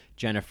like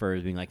Jennifer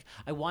being like,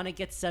 I want to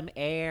get some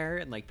air,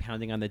 and like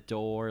pounding on the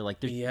door. Like,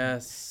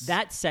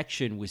 that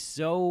section was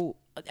so,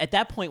 at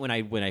that point when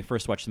I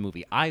first watched the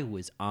movie, I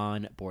was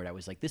on board. I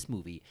was like, this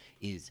movie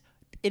is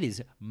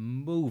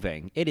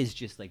moving. It is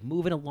just like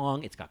moving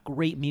along. It's got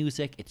great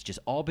music. It's just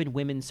all been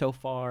women so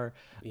far.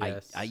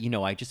 Yes. I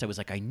was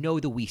like, I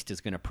know the Wiest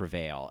is going to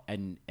prevail.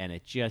 And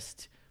it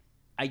just,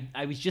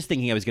 I was just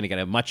thinking I was going to get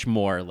a much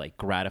more like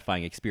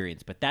gratifying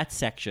experience, but that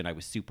section I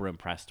was super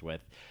impressed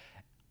with.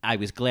 I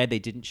was glad they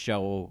didn't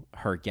show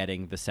her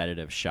getting the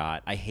sedative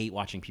shot. I hate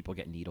watching people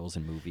get needles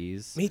in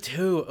movies. Me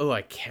too. Oh,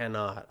 I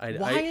cannot.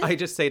 I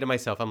just say to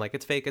myself, I'm like,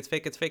 it's fake, it's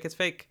fake, it's fake, it's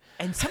fake.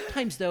 And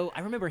sometimes though, I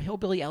remember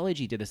Hillbilly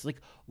Elegy did this.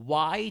 Like,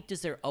 why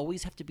does there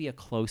always have to be a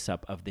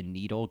close-up of the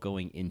needle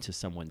going into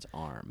someone's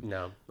arm?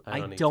 No,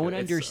 I don't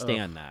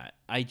understand that.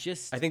 I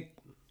think...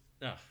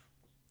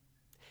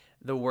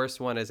 The worst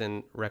one is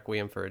in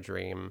Requiem for a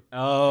Dream.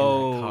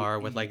 Oh. In the car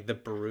with like the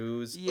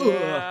bruise.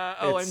 Yeah.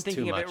 I'm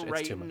thinking of it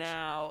right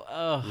now.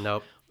 Ugh.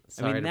 Nope.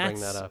 Sorry to bring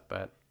that up,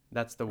 but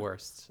that's the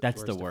worst.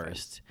 That's the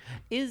worst.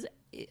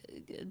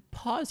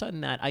 Pause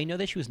on that. I know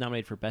that she was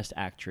nominated for Best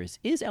Actress.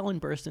 Is Ellen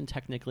Burstyn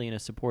technically in a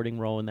supporting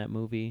role in that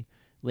movie?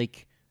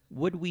 Like,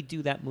 would we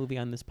do that movie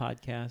on this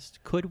podcast?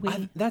 Could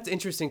we? That's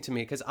interesting to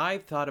me because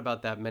I've thought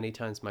about that many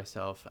times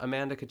myself.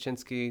 Amanda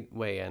Kaczynski,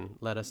 weigh in.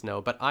 Let us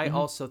know. But I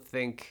also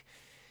think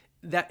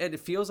that it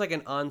feels like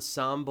an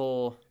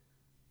ensemble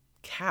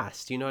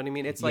cast. You know what I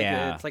mean? It's like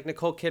it's like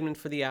Nicole Kidman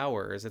for The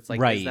Hours. It's like,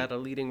 is that a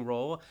leading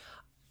role?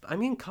 I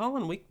mean,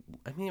 Colin,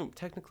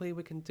 technically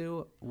we can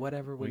do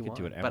whatever we want.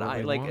 Do whatever but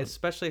we want.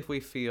 Especially if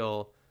we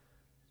feel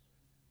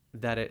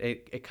that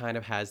it kind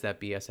of has that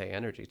BSA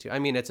energy too. I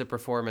mean, it's a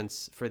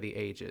performance for the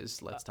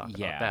ages. Let's talk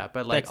about that.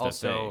 But like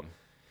also,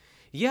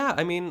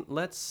 I mean,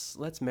 let's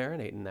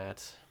marinate in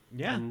that.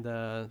 Yeah. And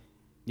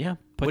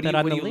put that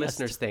on the list. What do you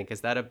listeners think?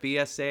 Is that a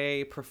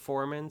BSA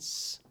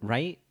performance?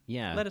 Right?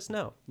 Yeah. Let us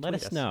know. Let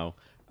us know.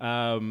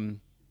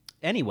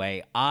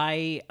 Anyway,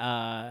 by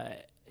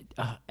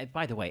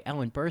the way,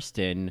 Ellen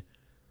Burstyn,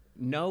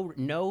 no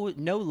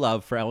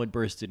love for Ellen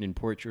Burstyn in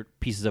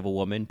Pieces of a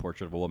Woman,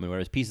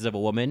 whereas Pieces of a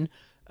Woman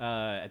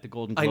at the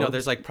Golden Globes. I know,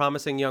 there's like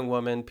Promising Young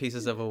Woman,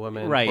 Pieces of a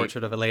Woman, right.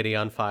 Portrait of a Lady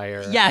on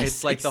Fire. Yes.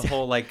 It's like the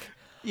whole like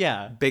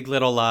Yeah. Big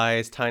Little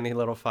Lies, tiny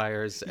little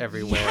fires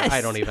everywhere. Yes.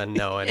 I don't even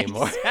know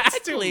anymore.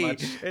 Exactly.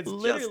 It's too much. It's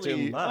Literally. just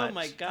too much. Oh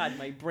my God,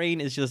 my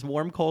brain is just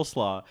warm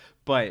coleslaw.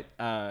 But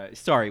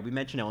sorry, we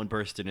mentioned Ellen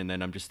Burstyn, and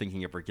then I'm just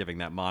thinking of her giving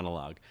that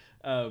monologue.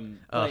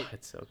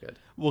 It's so good.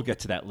 We'll get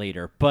to that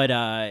later.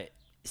 But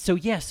so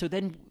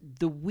then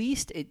the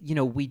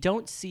Wiest, we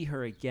don't see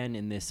her again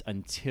in this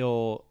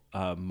until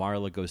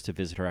Marla goes to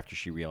visit her after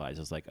she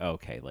realizes, like, oh,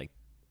 okay, like,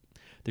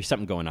 there's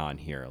something going on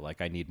here.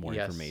 Like, I need more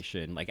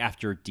information. Like,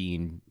 after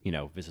Dean,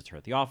 visits her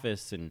at the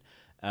office, and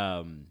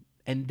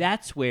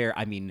that's where,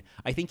 I mean,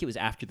 I think it was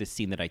after this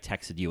scene that I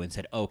texted you and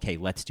said, okay,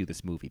 let's do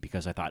this movie,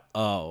 because I thought,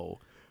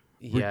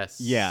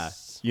 yes,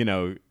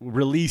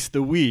 release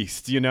the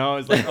Wiest.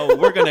 It's like, oh,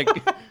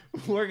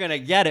 we're gonna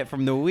get it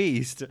from the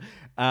Wiest,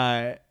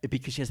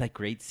 because she has that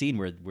great scene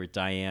where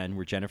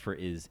Jennifer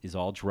is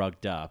all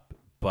drugged up,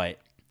 but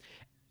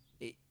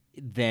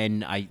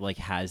then I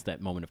has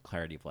that moment of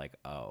clarity of like,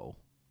 oh,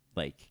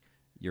 like,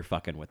 you're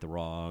fucking with the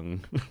wrong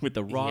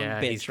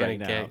bitch right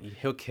now.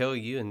 He'll kill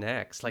you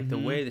next. Like, the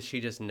way that she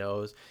just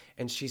knows,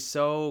 and she's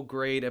so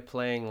great at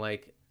playing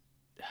like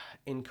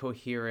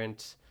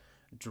incoherent,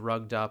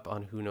 drugged up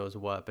on who knows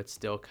what, but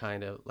still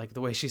kind of like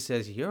the way she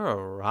says, "You're a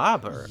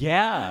robber."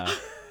 Yeah.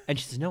 And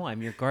she says, "No,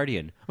 I'm your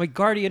guardian. I'm a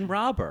guardian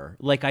robber."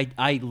 Like,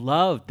 I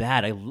love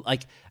that. I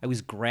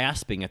was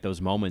grasping at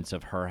those moments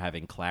of her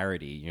having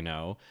clarity,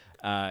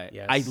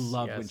 I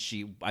love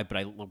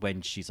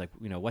when she's like,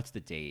 what's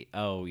the date?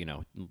 Oh,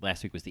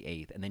 last week was the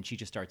 8th. And then she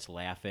just starts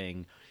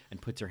laughing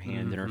and puts her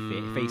hand in her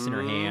face in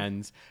her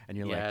hands. And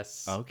you're like,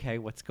 okay,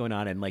 what's going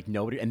on? And like,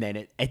 nobody, and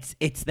then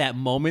it's that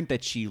moment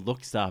that she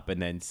looks up and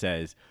then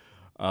says,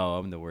 "Oh,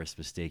 I'm the worst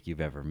mistake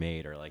you've ever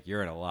made," or like,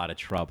 "You're in a lot of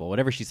trouble."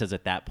 Whatever she says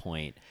at that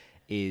point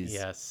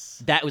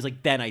that was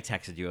like, then I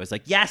texted you. I was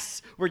like,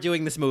 yes, we're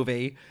doing this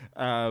movie.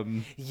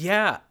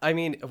 Yeah, I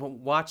mean,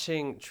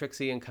 watching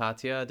Trixie and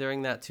Katya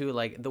during that too,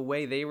 like, the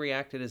way they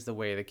reacted is the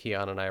way that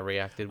Keon and I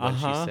reacted when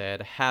she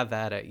said, "Have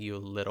at it, you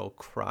little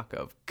crock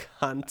of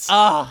cunt."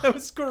 Oh, that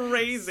was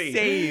crazy.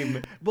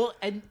 Same. Well,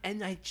 and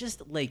I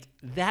just, like,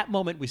 that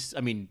moment was,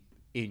 I mean,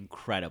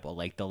 incredible.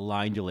 Like, the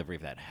line delivery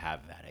of that,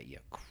 "Have at it, you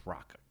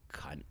crock of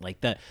cunt."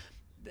 Like,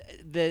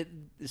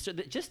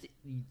 just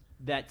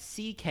that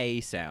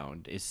CK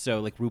sound is so,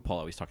 like, RuPaul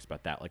always talks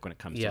about that, like, when it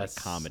comes to like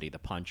comedy, the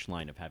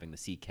punchline of having the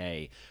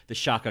CK, the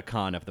Shaka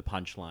Khan of the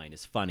punchline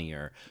is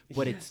funnier,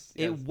 but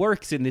it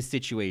works in this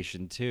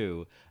situation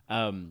too.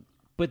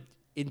 But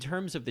in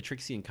terms of the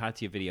Trixie and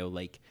Katya video,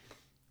 like,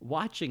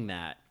 watching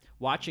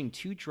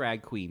two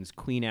drag queens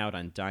queen out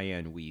on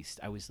Diane Wiest,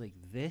 I was like,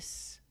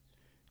 this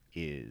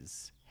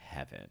is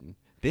heaven.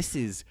 This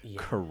is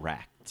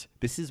correct.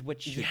 This is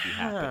what should be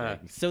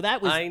happening. So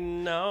that was, I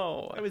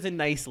know. That was a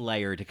nice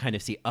layer to kind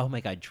of see, oh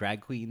my God, drag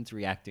queens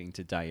reacting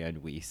to Diane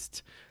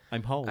Wiest.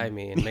 I'm home. I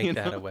mean, make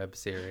that a web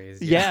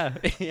series. Yeah,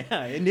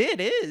 and it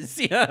is.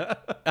 Yeah.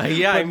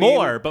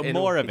 But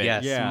more of it.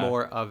 Yes,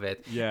 more of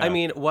it. Yeah. I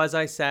mean, was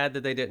I sad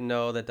that they didn't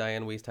know that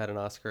Diane Wiest had an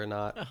Oscar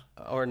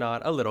or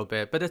not? A little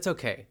bit, but it's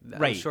okay.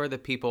 Right. I'm sure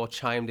that people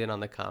chimed in on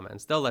the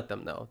comments. They'll let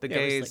them know. The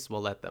gays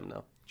will let them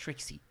know.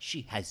 Trixie,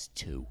 she has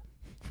 2.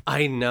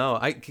 I know.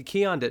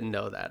 Keon didn't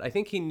know that. I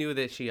think he knew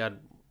that she had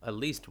at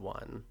least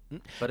one,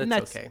 but it's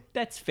okay.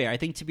 That's fair. I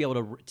think to be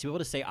able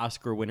to say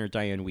Oscar winner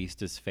Diane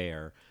Wiest is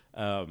fair.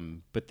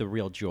 But the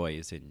real joy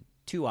is in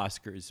 2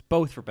 Oscars,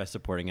 both for Best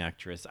Supporting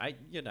Actress.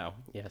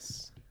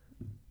 Yes.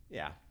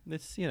 Yeah.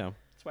 It's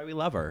it's why we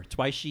love her. It's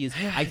why she is.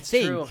 I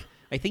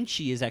think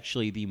she is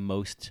actually the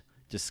most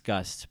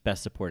discussed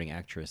Best Supporting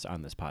Actress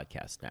on this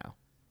podcast now.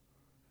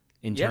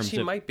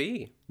 She might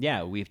be.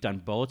 Yeah, we've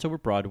done Bullets Over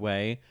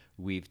Broadway.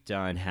 We've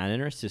done Hannah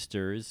and Her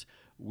Sisters.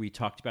 We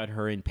talked about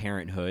her in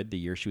Parenthood, the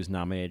year she was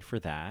nominated for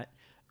that.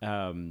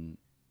 I'm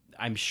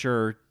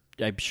sure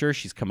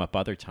she's come up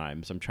other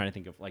times. I'm trying to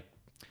think of, like,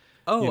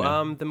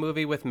 the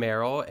movie with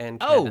Meryl and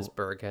Candice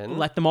Bergen.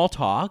 Let Them All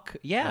Talk.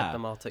 Yeah. Let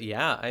Them All Talk.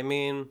 Yeah, I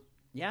mean,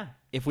 yeah.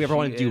 If we ever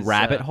want to do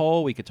Rabbit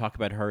Hole, we could talk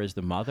about her as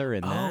the mother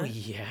in that. Oh,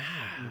 yeah.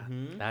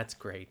 Mm-hmm. That's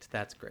great.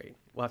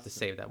 We'll have to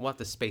save that. We'll have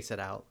to space it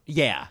out.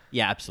 Yeah,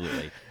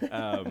 absolutely.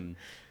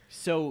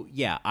 So,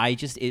 yeah,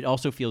 it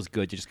also feels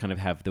good to just kind of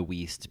have the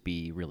Wiest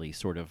be really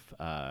sort of,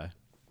 a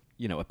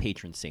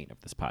patron saint of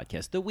this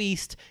podcast. The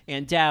Wiest,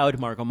 Ann Dowd,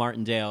 Margot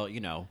Martindale,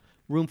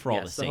 room for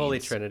all the saints. The Holy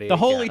Trinity. The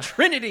Holy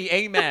Trinity,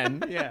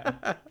 amen. Yeah.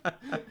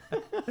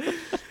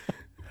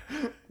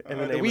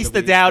 The Wiest,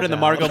 the Dowd, and the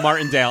Margot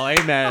Martindale,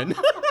 amen.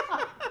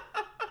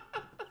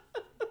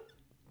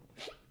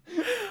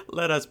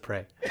 Let us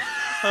pray.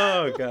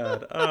 Oh,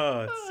 God.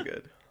 Oh, it's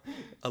good.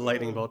 A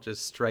lightning bolt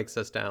just strikes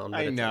us down.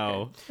 I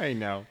know.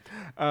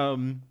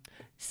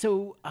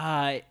 So,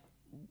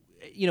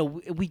 we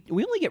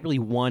only get really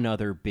one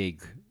other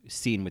big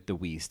scene with the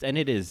Wiest, and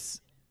it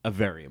is a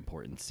very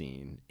important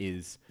scene.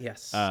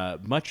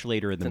 Much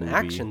later in the movie. It's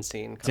an action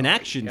scene. It's an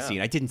action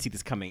scene. I didn't see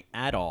this coming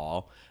at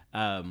all.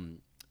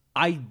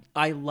 I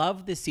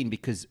love this scene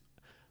because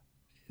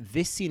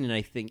this scene, and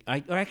I think I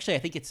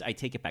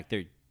take it back.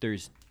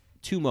 There's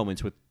 2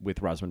 moments with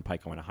Rosamund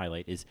Pike I want to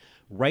highlight. Is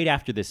right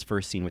after this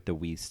first scene with the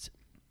Wiest,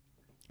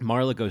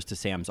 Marla goes to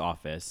Sam's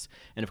office,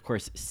 and of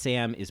course,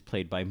 Sam is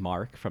played by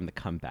Mark from The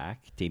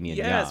Comeback, Damien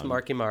Young. Yes,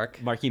 Marky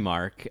Mark. Marky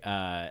Mark.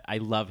 I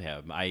love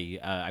him.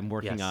 I'm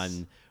working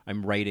on.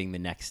 I'm writing the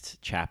next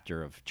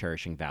chapter of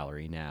Cherishing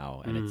Valerie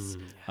now, and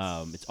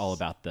it's all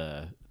about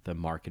the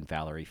Mark and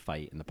Valerie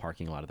fight in the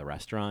parking lot of the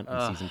restaurant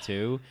in season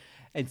 2,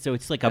 and so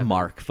it's like a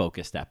Mark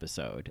focused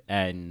episode,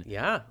 and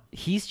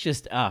he's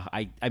just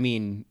I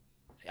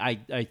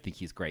think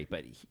he's great,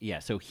 but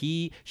so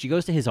she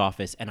goes to his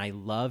office, and I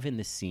love in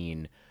the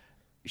scene.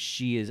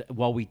 She is,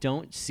 while we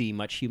don't see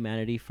much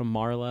humanity from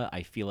Marla,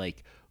 I feel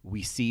like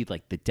we see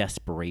like the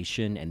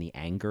desperation and the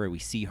anger. We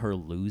see her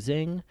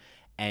losing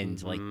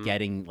and like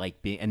getting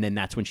like being, and then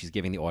that's when she's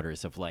giving the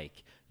orders of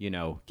like,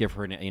 give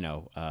her,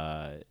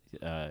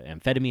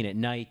 amphetamine at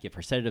night, give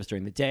her sedatives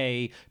during the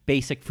day,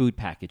 basic food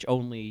package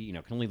only,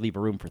 can only leave a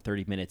room for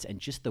 30 minutes. And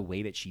just the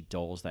way that she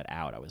doles that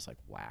out, I was like,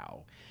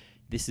 wow,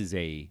 this is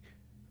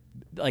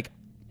like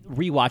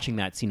rewatching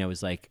that scene. I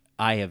was like,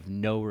 I have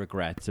no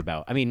regrets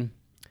about,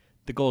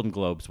 the Golden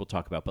Globes we'll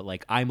talk about, but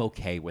like I'm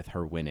okay with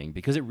her winning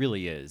because it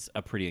really is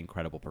a pretty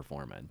incredible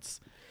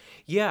performance.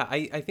 Yeah,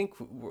 I think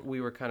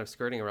we were kind of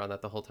skirting around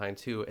that the whole time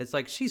too. It's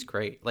like she's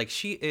great. Like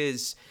she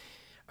is,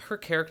 her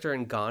character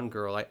in Gone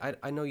Girl.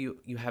 I know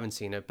you haven't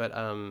seen it, but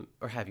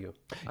or have you?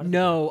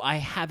 No, I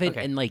haven't.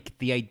 Okay. And like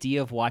the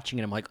idea of watching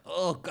it, I'm like,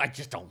 oh, I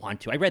just don't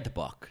want to. I read the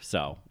book,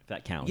 so if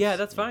that counts. Yeah,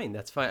 that's fine.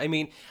 That's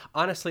fine.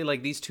 Honestly,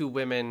 like these two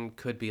women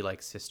could be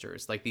like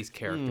sisters, like these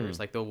characters,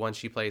 like the one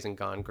she plays in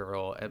Gone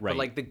Girl. Right. But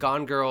like the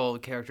Gone Girl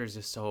character is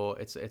just so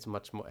it's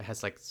much more, it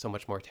has like so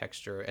much more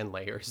texture and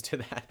layers to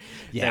that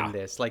than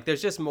this. Like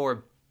there's just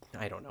more.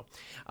 I don't know,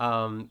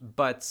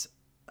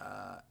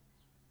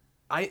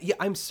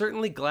 I'm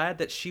certainly glad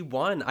that she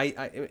won.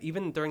 I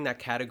even during that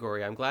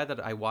category, I'm glad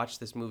that I watched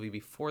this movie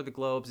before the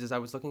Globes. As I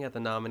was looking at the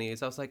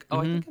nominees, I was like,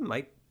 I think it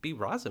might be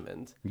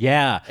Rosamund.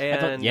 Yeah,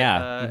 and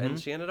and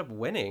she ended up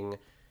winning.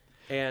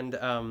 And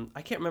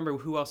I can't remember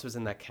who else was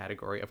in that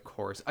category. Of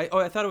course,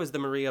 I thought it was the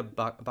Maria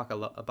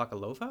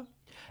Bakalova.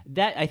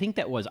 That I think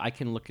that was. I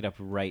can look it up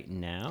right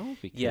now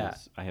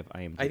because I have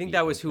IMDb. I think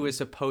that was who was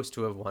supposed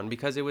to have won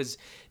because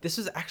this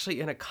was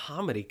actually in a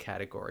comedy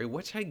category,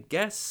 which I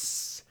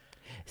guess.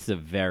 It's a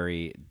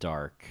very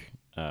dark,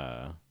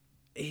 very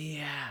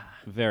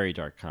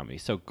dark comedy.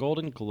 So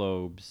Golden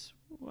Globes,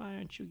 why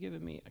aren't you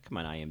giving me? Come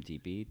on,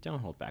 IMDb, don't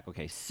hold back.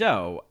 Okay,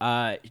 so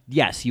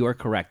yes, you are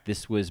correct.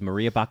 This was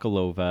Maria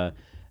Bakalova,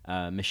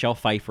 Michelle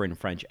Pfeiffer in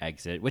French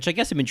Exit, which I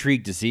guess I'm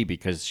intrigued to see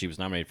because she was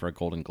nominated for a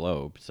Golden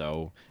Globe.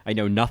 So I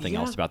know nothing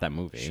else about that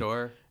movie.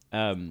 Sure.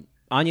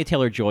 Anya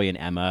Taylor-Joy and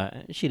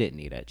Emma, she didn't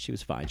need it. She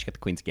was fine. She got the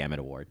Queen's Gambit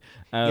Award.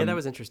 Yeah, that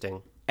was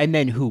interesting. And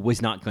then who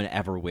was not going to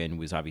ever win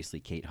was obviously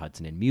Kate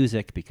Hudson in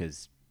music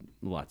because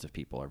lots of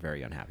people are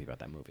very unhappy about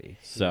that movie.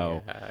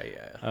 So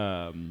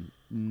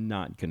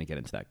not going to get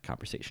into that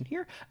conversation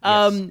here.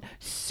 Yes.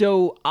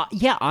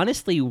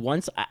 Honestly,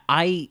 once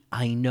I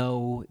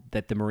know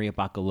that the Maria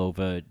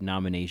Bakalova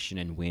nomination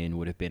and win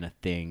would have been a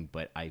thing,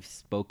 but I've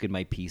spoken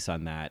my piece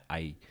on that.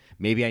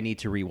 Maybe I need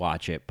to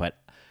rewatch it, but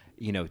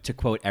to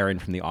quote Erin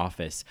from The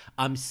Office,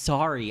 I'm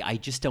sorry, I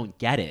just don't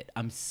get it.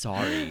 I'm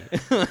sorry.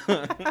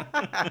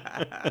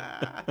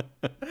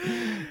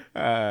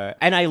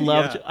 And I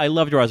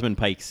loved Rosamund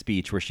Pike's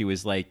speech where she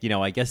was like,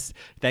 I guess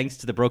thanks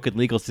to the broken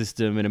legal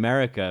system in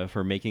America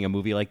for making a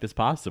movie like this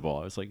possible.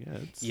 I was like,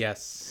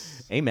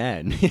 yes.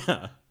 Amen.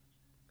 Yeah.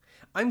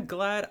 I'm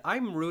glad.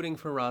 I'm rooting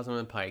for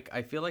Rosamund Pike.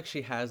 I feel like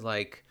she has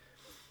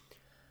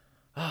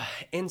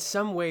in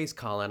some ways,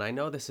 Colin, I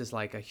know this is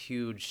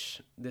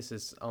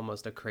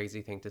almost a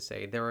crazy thing to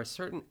say. There are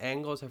certain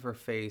angles of her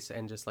face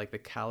and just like the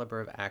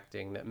caliber of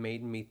acting that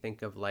made me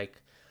think of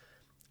like,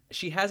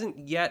 she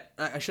hasn't yet,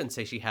 I shouldn't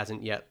say she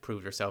hasn't yet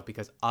proved herself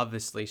because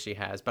obviously she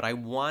has, but I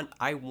want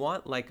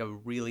like a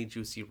really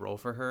juicy role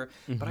for her,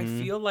 but I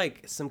feel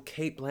like some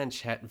Cate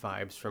Blanchett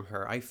vibes from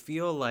her. I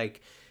feel like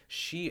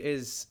she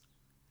is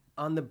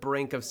on the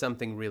brink of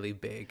something really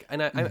big.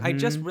 And I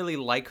just really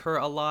like her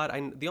a lot.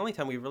 The only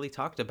time we really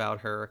talked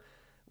about her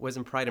was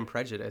in Pride and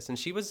Prejudice. And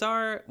was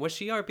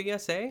she our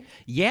BSA?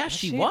 Yeah,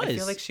 she was. I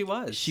feel like she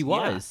was. She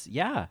was,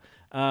 yeah.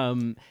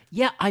 I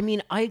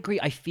agree.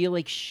 I feel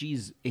like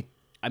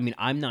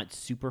I'm not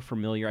super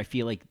familiar. I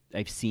feel like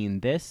I've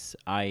seen this.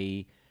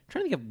 I'm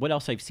trying to think of what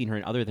else I've seen her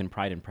in other than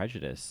Pride and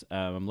Prejudice.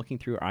 I'm looking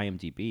through her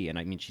IMDb,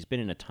 and she's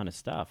been in a ton of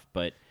stuff,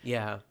 but...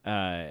 Yeah.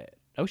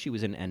 She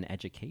was in An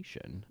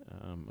Education.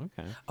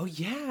 Okay. Oh,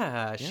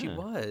 yeah, she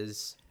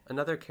was.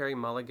 Another Carey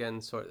Mulligan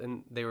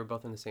and they were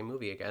both in the same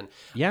movie again.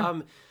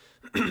 Yeah.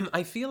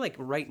 I feel like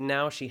right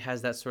now she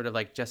has that sort of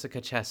like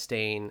Jessica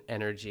Chastain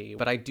energy,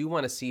 but I do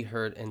want to see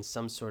her in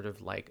some sort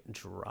of like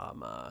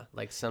drama,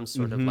 like some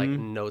sort of like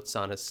Notes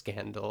on a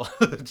Scandal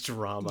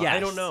drama. Yes.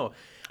 I don't know.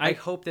 I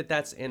hope that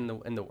that's in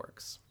the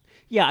works.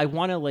 Yeah, I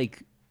want to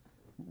like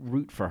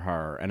root for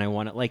her, and I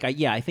want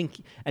to I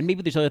think, and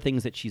maybe there's other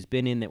things that she's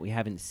been in that we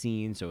haven't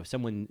seen. So if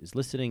someone is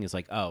listening, is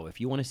like, oh,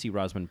 if you want to see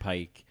Rosamund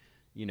Pike,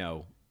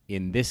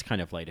 in this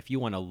kind of light, if you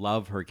want to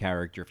love her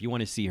character, if you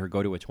want to see her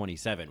go to a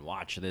 27,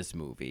 watch this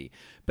movie.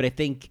 But I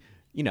think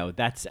you know,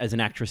 that's as an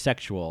actress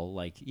sexual,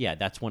 like, yeah,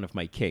 that's one of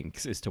my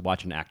kinks is to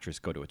watch an actress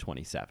go to a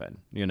 27,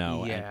 you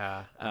know?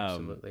 Yeah,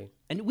 absolutely.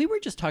 And we were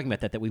just talking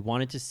about that we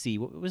wanted to see,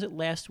 what was it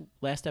last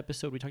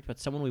episode? We talked about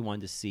someone we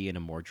wanted to see in a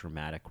more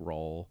dramatic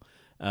role.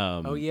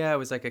 Oh, yeah, it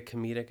was like a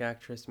comedic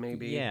actress,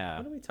 maybe. Yeah.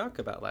 What did we talk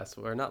about last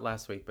week? Or not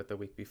last week, but the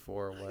week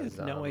before was...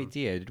 I have no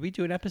idea. Did we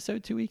do an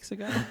episode 2 weeks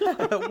ago?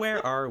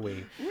 Where are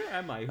we? Where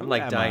am I? I'm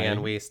like Diane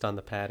Wiest on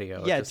the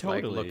patio. Yeah, just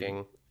totally. Like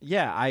looking.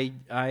 Yeah, I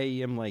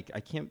am like,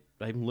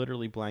 I'm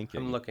literally blanking.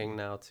 I'm looking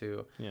now,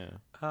 too.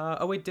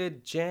 Yeah. We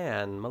did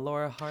Jan,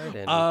 Melora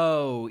Hardin.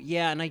 Oh,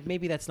 yeah, and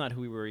maybe that's not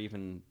who we were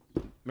even...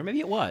 Or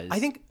maybe it was. I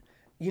think...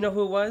 You know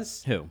who it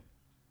was? Who?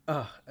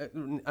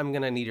 I'm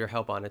going to need your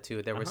help on it,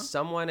 too. There was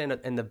someone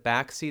in the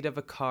backseat of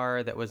a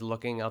car that was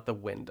looking out the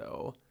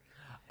window.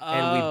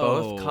 And we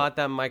both caught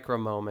that micro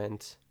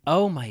moment.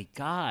 Oh, my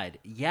God.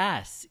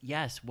 Yes.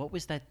 What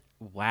was that?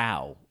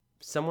 Wow.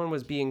 Someone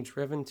was being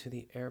driven to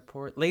the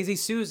airport. Lazy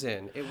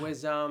Susan. It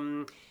was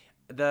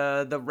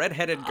the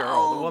redheaded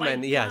girl, the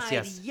woman.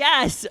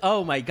 Yes.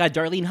 Oh, my God.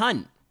 Darlene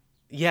Hunt.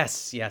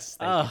 Yes.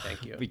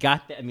 Thank you. We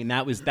got that. I mean,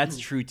 that's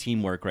true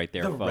teamwork right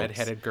there, the folks.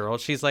 Redheaded girl.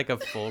 She's like a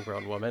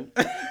full-grown woman.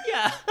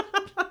 Yeah.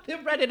 The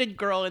redheaded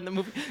girl in the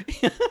movie.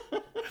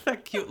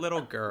 That cute little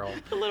girl.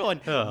 The little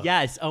one. Ugh.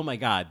 Yes. Oh my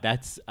God.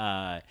 That's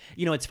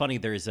it's funny.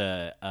 There's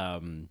a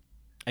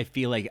I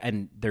feel like,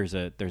 and there's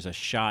a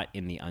shot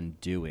in The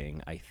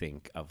Undoing, I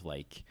think, of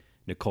like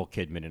Nicole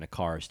Kidman in a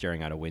car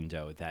staring out a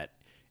window that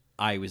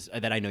I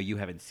know you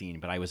haven't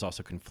seen, but I was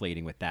also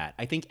conflating with that.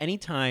 I think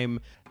anytime,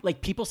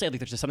 like, people say like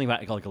there's just something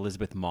about like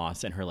Elizabeth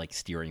Moss and her like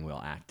steering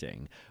wheel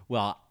acting.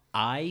 Well,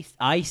 I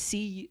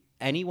see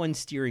anyone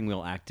steering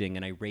wheel acting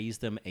and I raise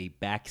them a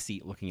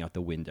backseat looking out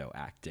the window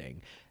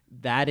acting.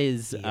 That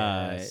is,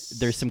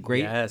 there's some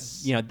great,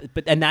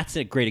 and that's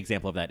a great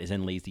example of that is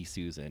in Lazy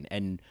Susan.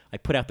 And I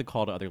put out the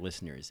call to other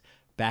listeners.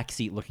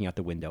 Backseat looking out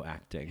the window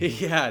acting.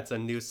 Yeah, it's a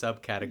new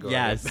subcategory.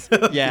 Yes.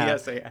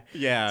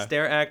 Yeah.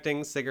 Stare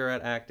acting,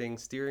 cigarette acting,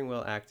 steering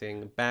wheel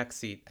acting,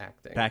 backseat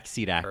acting.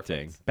 Backseat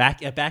acting.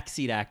 A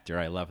backseat actor.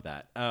 I love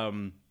that.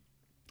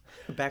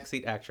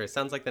 Backseat actress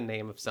sounds like the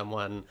name of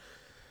someone.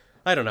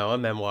 I don't know, a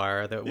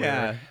memoir that we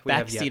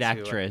backseat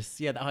actress.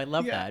 I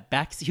love that.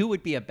 Who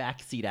would be a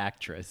backseat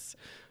actress?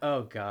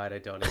 Oh God, I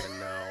don't even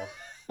know.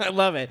 I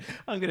love it.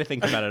 I'm gonna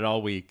think about it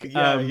all week.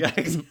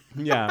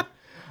 Yeah.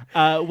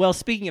 Well,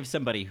 speaking of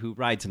somebody who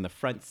rides in the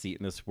front seat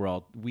in this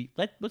world,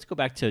 let's go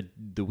back to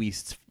the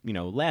Wiest's,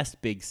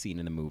 last big scene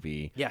in the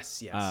movie.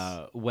 Yes.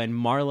 When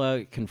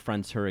Marla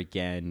confronts her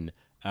again,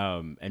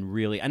 and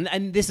really,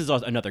 and this is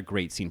also another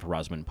great scene for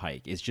Rosamund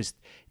Pike. Is just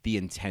the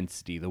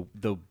intensity,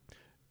 the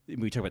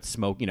we talk about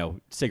smoke,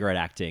 cigarette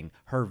acting,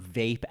 her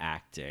vape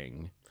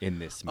acting in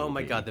this movie. Oh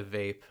my God, the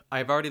vape!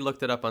 I've already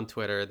looked it up on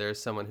Twitter.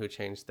 There's someone who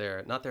changed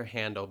not their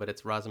handle, but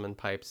it's Rosamund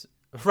Pipes.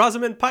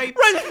 Rosamund Pipes.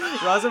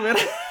 Rosamund.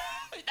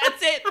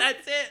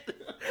 That's it.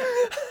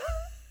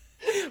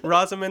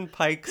 Rosamund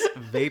Pike's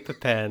vape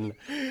pen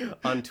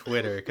on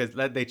Twitter, because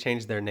they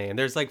changed their name.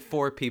 There's like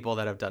 4 people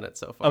that have done it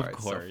so far. Of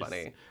course. It's so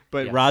funny.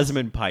 But yes.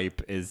 Rosamund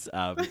Pipe is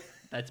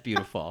that's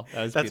beautiful.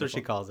 That's beautiful. What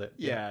she calls it.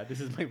 Yeah,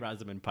 this is my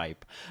Rosamund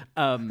Pipe.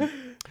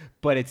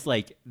 But it's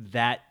like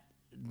that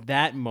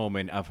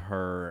moment of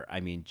her,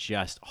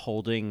 just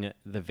holding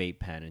the vape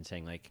pen and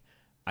saying like,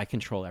 I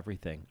control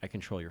everything. I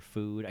control your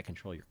food. I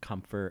control your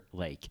comfort.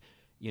 Like,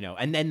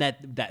 and then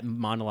that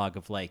monologue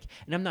of like,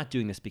 and I'm not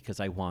doing this because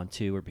I want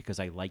to, or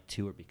because I like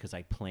to, or because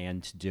I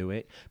plan to do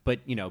it, but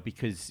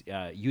because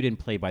you didn't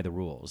play by the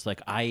rules.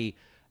 Like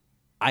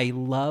I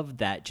love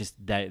that, just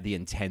that the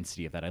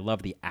intensity of that. I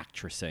love the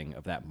actressing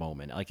of that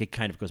moment. Like it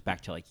kind of goes back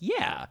to like,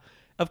 yeah,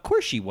 of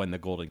course she won the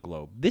Golden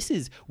Globe.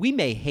 We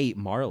may hate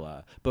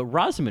Marla, but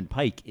Rosamund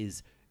Pike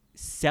is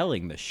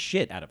selling the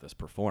shit out of this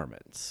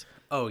performance.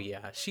 Oh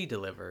yeah, she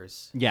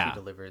delivers. Yeah, she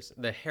delivers.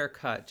 The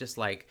haircut, just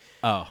like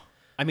this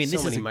many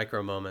is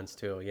micro moments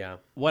too. Yeah.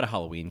 What a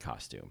Halloween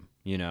costume,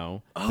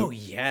 Oh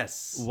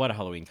yes. What a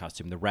Halloween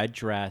costume. The red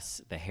dress,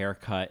 the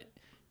haircut,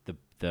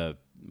 the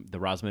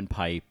Rosamund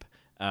Pipe.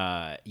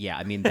 That's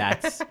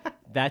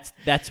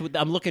what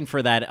I'm looking for.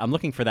 I'm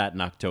looking for that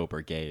in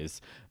October,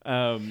 gays.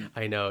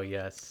 I know.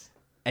 Yes.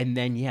 And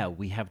then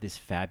we have this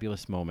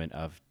fabulous moment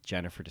of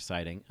Jennifer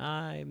deciding,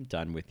 I'm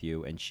done with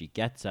you, and she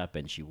gets up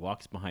and she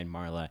walks behind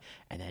Marla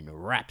and then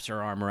wraps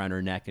her arm around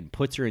her neck and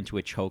puts her into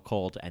a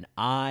chokehold, and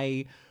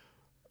I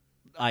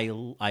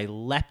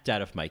leapt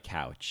out of my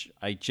couch.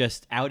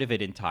 Out of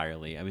it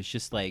entirely. I was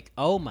just like,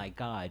 oh my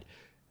God.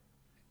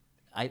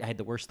 I had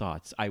the worst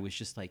thoughts. I was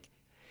just like,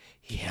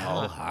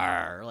 kill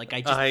her. Like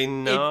I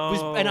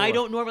know. And I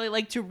don't normally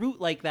like to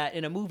root like that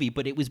in a movie,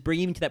 but it was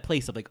bringing me to that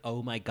place of like,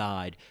 oh my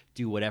God,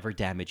 do whatever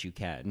damage you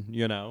can,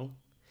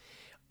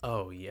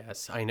 Oh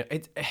yes, I know.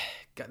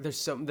 There's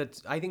something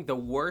that's, I think the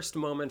worst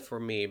moment for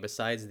me,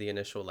 besides the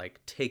initial like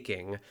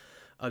taking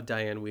of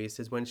Diane Wiest,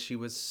 is when she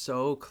was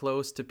so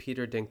close to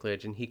Peter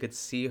Dinklage and he could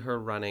see her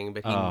running,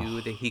 but he knew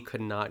that he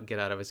could not get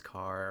out of his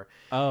car,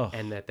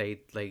 and that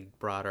they like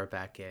brought her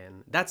back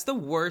in. That's the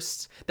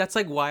worst. That's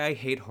like why I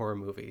hate horror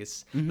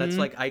movies. Mm-hmm. That's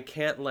like I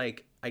can't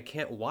like I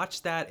can't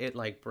watch that. It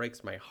like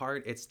breaks my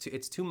heart. It's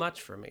too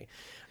much for me.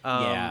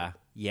 Yeah.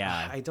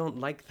 I don't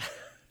like that.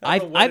 I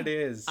don't know what it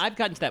is. I've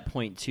gotten to that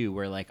point too,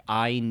 where like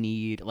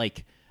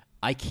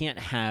I can't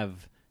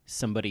have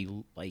somebody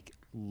like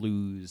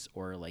lose,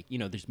 or like, you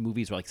know, there's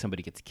movies where like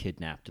somebody gets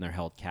kidnapped and they're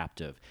held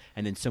captive,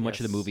 and then so much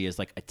of the movie is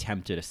like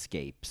attempted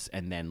escapes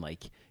and then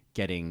like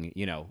getting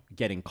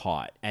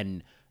caught,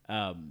 and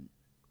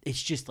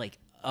it's just like,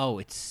 oh,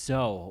 it's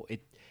so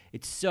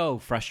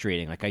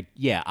frustrating. Like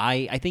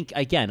I think,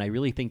 again, I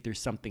really think there's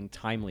something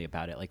timely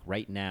about it. Like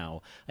right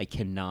now, I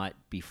cannot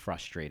be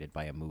frustrated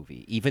by a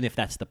movie, even if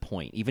that's the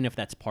point, even if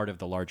that's part of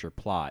the larger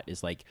plot,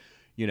 is like,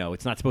 you know,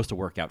 it's not supposed to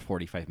work out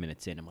 45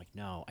 minutes in. I'm like,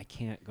 no, I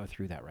can't go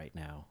through that right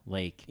now.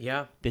 Like,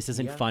 this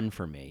isn't fun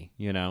for me,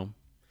 you know?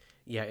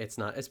 Yeah, it's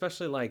not.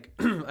 Especially like,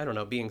 I don't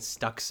know, being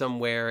stuck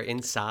somewhere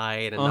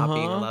inside and not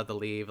being allowed to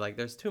leave. Like,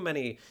 there's too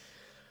many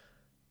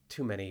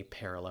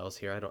parallels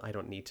here. I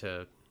don't need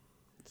to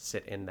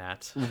sit in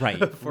that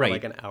for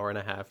like an hour and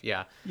a half.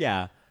 Yeah.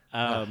 Yeah.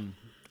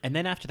 And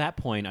then after that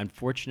point,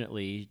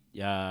 unfortunately,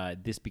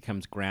 this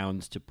becomes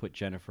grounds to put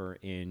Jennifer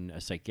in a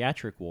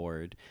psychiatric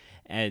ward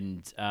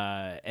and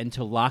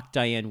to lock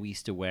Diane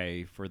Wiest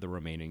away for the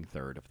remaining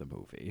third of the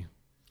movie.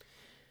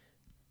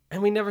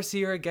 And we never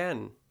see her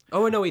again.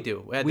 Oh, no, we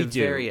do. At the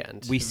very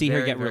end. We see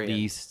her get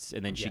released,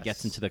 and then she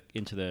gets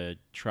into the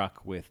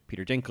truck with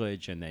Peter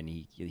Dinklage, and then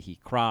he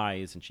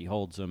cries, and she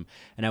holds him.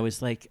 And I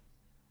was like,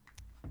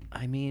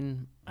 I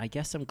mean, I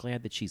guess I'm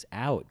glad that she's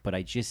out, but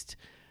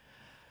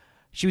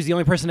she was the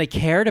only person I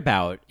cared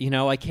about. You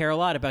know, I care a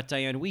lot about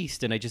Diane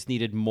Wiest, and I just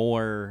needed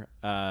more,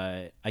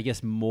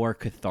 more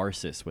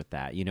catharsis with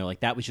that. You know,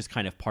 like that was just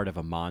kind of part of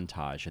a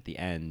montage at the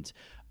end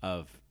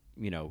of,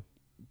 you know,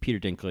 Peter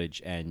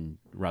Dinklage and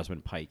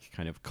Rosamund Pike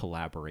kind of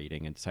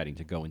collaborating and deciding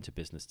to go into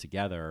business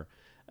together,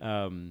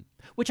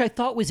 which I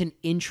thought was an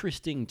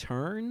interesting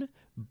turn,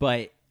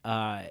 but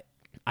I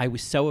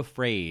was so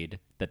afraid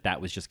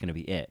that was just going to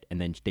be it, and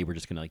then they were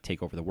just going to like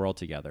take over the world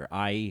together.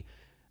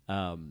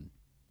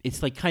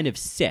 It's like kind of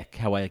sick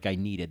how I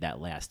needed that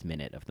last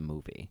minute of the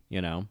movie,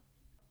 you know?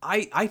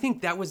 I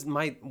think that was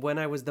when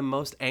I was the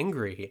most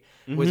angry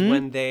was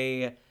when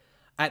they,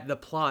 at the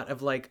plot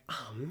of like,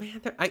 oh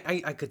man,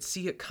 I could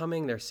see it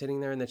coming. They're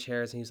sitting there in the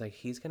chairs, and he's like,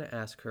 he's going to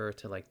ask her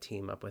to like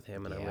team up with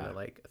him, and I'm going to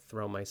like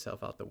throw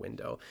myself out the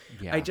window.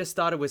 Yeah. I just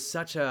thought it was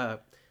such a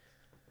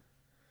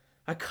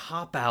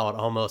cop-out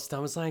almost. I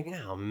was like,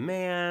 oh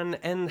man.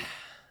 And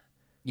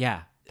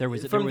yeah, there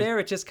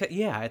it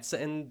just,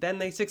 and then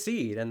they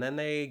succeed, and then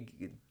they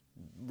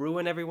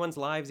ruin everyone's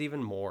lives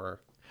even more.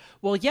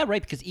 Well, yeah,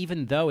 right, because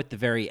even though at the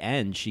very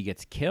end she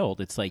gets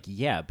killed, it's like,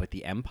 yeah, but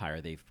the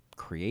empire they've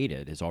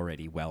created is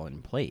already well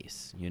in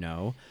place, you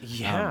know?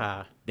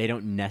 Yeah. They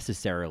don't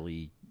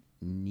necessarily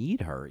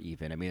need her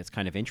even. I mean, it's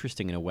kind of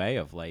interesting in a way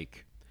of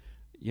like,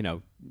 you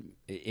know,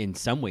 in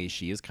some ways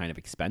she is kind of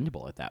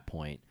expendable at that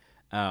point.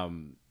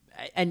 And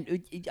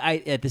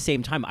I at the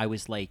same time, I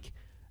was like,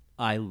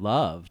 I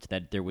loved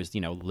that there was,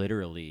 you know,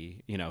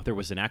 literally, you know, there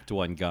was an Act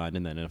 1 gun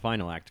and then a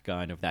final act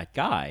gun of that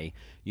guy,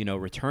 you know,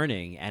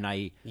 returning. And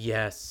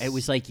it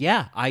was like,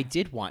 yeah, I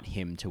did want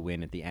him to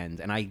win at the end.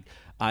 And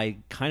I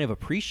kind of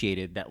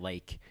appreciated that,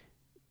 like,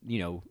 you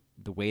know,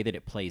 the way that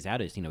it plays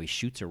out is, you know, he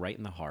shoots her right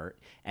in the heart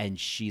and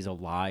she's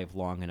alive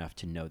long enough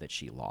to know that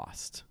she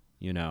lost,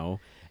 you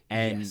know?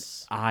 And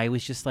I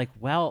was just like,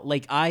 well,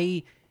 like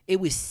it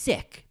was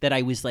sick that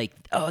I was like,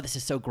 oh, this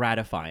is so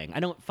gratifying.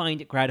 I don't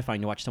find it gratifying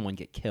to watch someone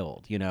get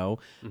killed, you know,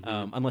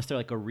 unless they're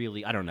like a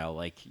really, I don't know,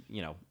 like,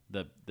 you know,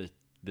 the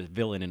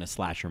villain in a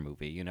slasher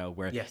movie, you know,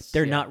 where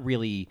they're not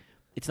really,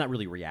 it's not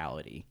really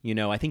reality. You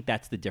know, I think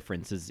that's the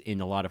difference is in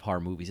a lot of horror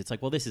movies. It's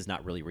like, well, this is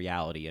not really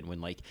reality. And when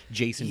like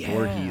Jason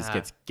Voorhees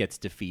gets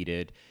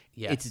defeated,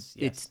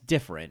 it's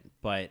different.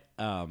 But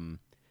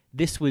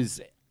this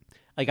was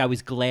like, I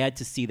was glad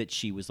to see that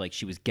she was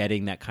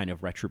getting that kind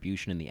of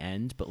retribution in the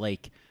end. But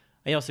like,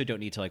 I also don't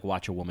need to like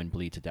watch a woman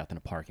bleed to death in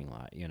a parking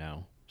lot, you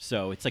know?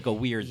 So it's like a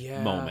weird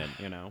moment,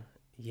 you know?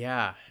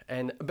 Yeah,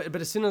 and but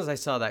as soon as I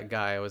saw that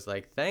guy, I was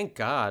like, "Thank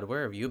God,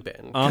 where have you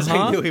been?" Because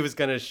I knew he was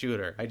gonna shoot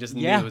her. I just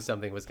knew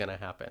something was gonna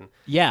happen.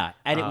 Yeah,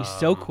 and it was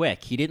so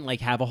quick. He didn't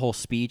like have a whole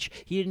speech.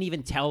 He didn't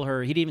even tell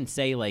her. He didn't even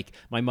say like,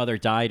 "My mother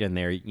died in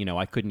there." You know,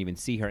 I couldn't even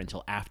see her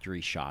until after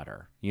he shot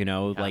her. You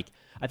know, like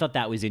I thought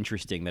that was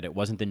interesting that it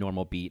wasn't the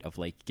normal beat of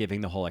like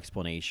giving the whole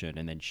explanation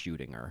and then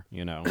shooting her.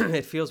 You know,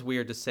 it feels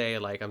weird to say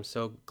like, "I'm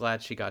so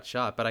glad she got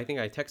shot," but I think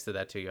I texted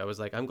that to you. I was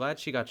like, "I'm glad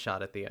she got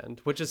shot at the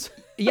end," which is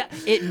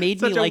it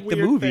made me like the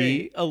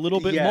movie a little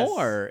bit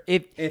more.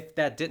 If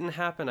that didn't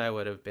happen, I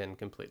would have been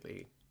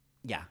completely.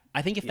 Yeah,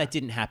 I think if that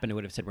didn't happen, I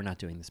would have said, "We're not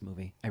doing this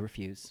movie. I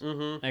refuse.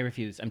 I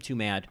refuse. I'm too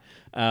mad."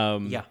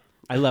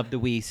 I love the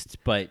Wiest,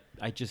 but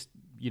I just,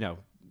 you know,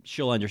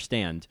 she'll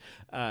understand.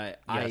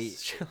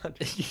 She'll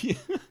understand.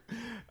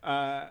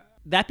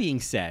 That being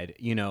said,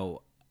 you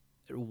know,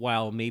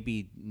 while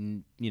maybe,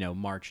 you know,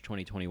 March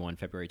 2021,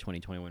 February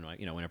 2021,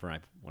 you know, when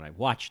I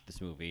watched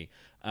this movie,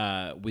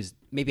 was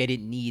maybe I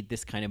didn't need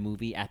this kind of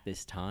movie at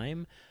this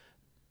time,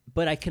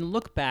 but I can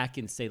look back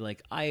and say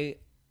like I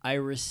I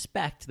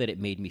respect that it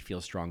made me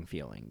feel strong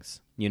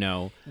feelings, you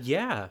know?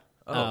 Yeah.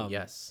 Oh,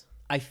 yes.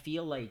 I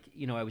feel like,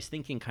 you know, I was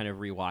thinking kind of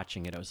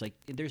rewatching it. I was like,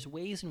 there's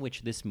ways in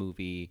which this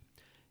movie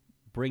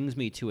brings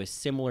me to a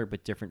similar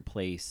but different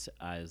place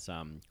as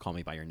Call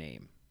Me By Your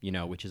Name, you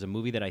know, which is a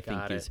movie that I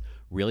think is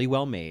really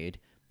well made,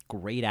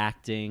 great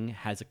acting,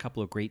 has a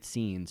couple of great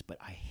scenes, but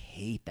I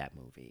hate that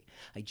movie.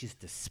 I just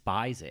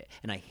despise it.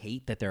 And I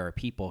hate that there are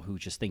people who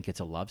just think it's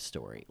a love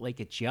story. Like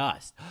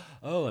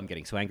I'm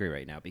getting so angry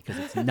right now because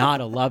it's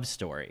not a love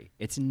story.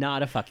 It's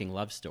not a fucking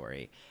love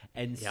story.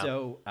 And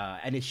so,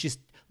 and it's just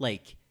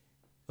like,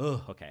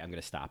 oh, okay, I'm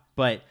going to stop.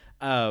 But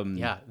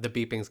the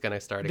beeping's going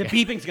to start again.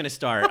 The beeping's going to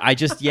start.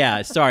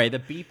 Sorry, the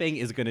beeping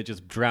is going to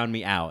just drown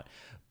me out.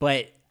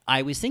 But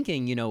I was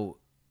thinking, you know,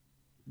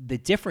 the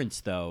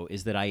difference though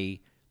is that I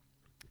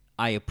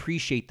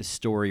appreciate the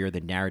story or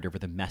the narrative or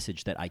the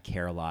message that I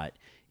Care a Lot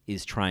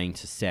is trying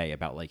to say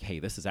about like, hey,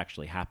 this is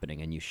actually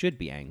happening and you should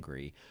be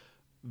angry,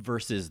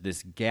 versus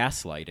this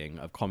gaslighting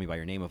of Call Me By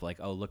Your Name of like,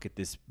 oh, look at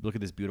this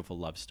beautiful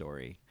love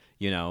story,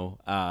 you know?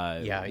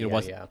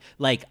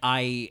 Like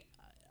I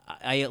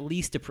at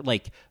least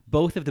like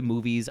both of the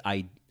movies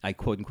I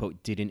quote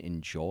unquote didn't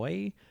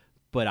enjoy,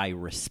 but I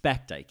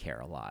respect I Care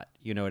a Lot.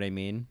 You know what I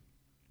mean?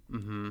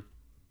 Mm-hmm.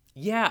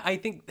 Yeah, I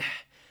think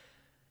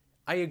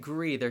I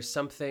agree. There's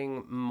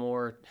something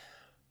more.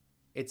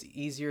 It's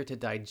easier to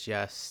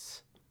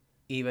digest,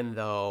 even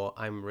though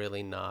I'm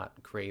really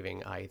not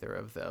craving either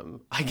of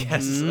them. I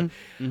guess.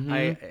 Mm-hmm.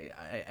 I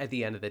at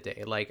the end of the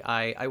day, like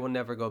I will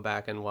never go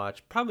back and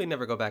watch. Probably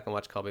never go back and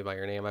watch Call Me By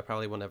Your Name. I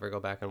probably will never go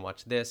back and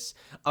watch this.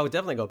 I would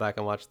definitely go back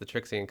and watch the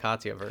Trixie and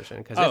Katya version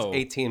because it's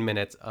 18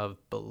 minutes of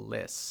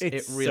bliss.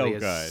 It's it really so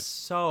is good.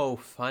 So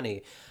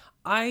funny.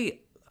 I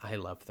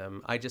love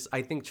them. I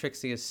think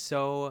Trixie is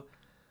so.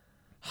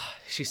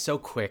 She's so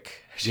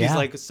quick. She's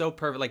like so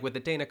perfect. Like with the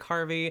Dana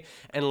Carvey,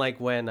 and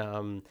like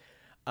when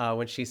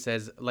she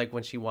says, like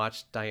when she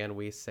watched Diane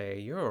Weiss say,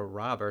 "You're a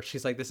robber,"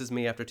 she's like, "This is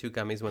me after 2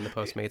 gummies when the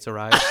Postmates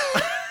arrive."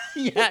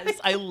 Yes,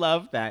 I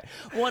love that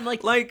one.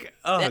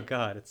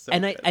 God, it's so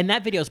good. And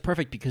that video is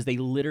perfect because they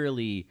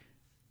literally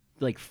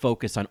like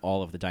focus on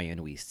all of the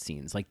Diane Weiss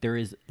scenes. Like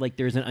there's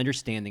an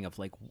understanding of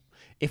like,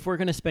 if we're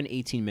going to spend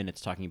 18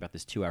 minutes talking about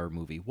this 2-hour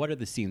movie, what are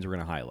the scenes we're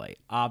going to highlight?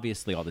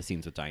 Obviously all the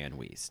scenes with Diane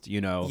Weiss, you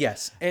know?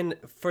 Yes. And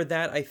for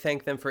that, I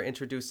thank them for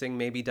introducing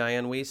maybe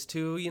Diane Weiss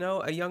to, you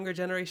know, a younger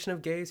generation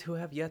of gays who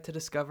have yet to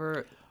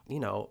discover, you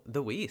know,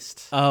 the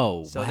Weiss.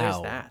 Oh, so wow.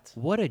 There's that.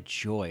 What a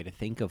joy to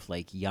think of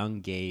like young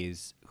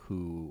gays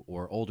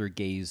or older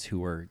gays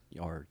who are,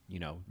 you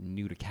know,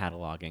 new to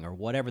cataloging or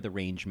whatever the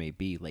range may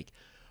be, like,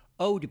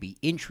 to be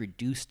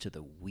introduced to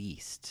the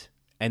Weiss.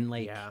 And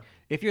like,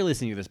 if you're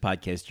listening to this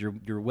podcast,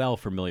 you're well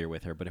familiar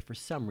with her, but if for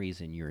some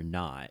reason you're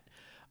not,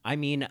 I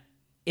mean,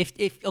 this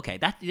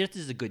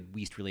is a good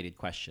Weiss related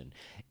question.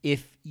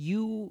 If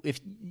you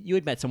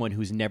had met someone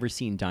who's never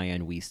seen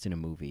Diane Weiss in a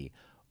movie,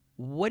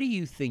 what do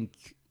you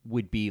think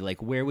would be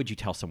like? Where would you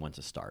tell someone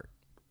to start?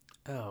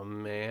 Oh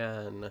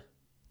man,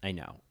 I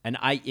know. And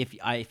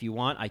if you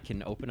want, I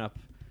can open up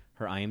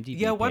her IMDb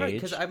page.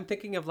 Because I'm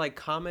thinking of like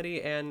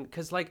comedy and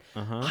because like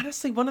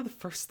honestly, one of the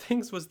first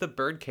things was the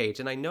Birdcage,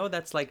 and I know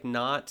that's like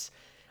not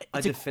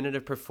a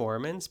definitive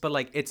performance, but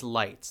like it's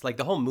lights. Like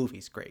the whole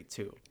movie's great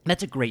too.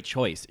 That's a great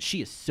choice.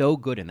 She is so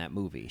good in that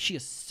movie. She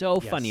is so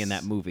funny in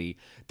that movie.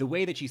 The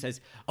way that she says,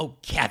 "Oh,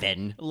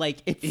 Kevin,"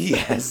 like it's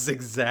yes,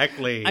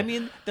 exactly. I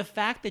mean, the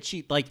fact that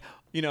she like,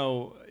 you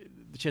know,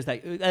 she has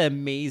that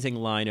amazing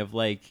line of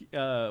like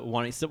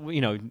wanting some, you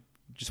know,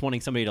 just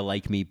wanting somebody to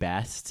like me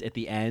best at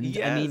the end.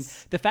 Yes. I mean,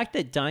 the fact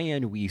that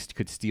Diane Weiss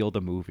could steal the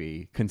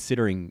movie,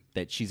 considering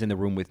that she's in the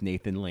room with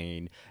Nathan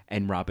Lane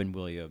and Robin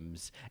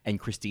Williams and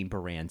Christine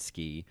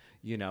Baranski,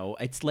 you know,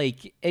 it's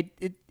like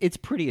it's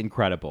pretty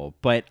incredible.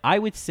 But I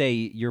would say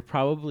you're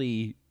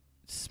probably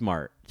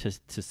smart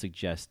to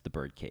suggest The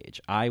Birdcage.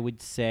 I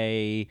would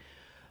say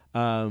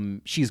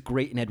she's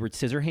great in Edward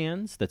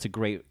Scissorhands. That's a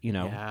great, you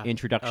know,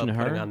 introduction to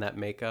her. Putting on that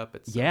makeup,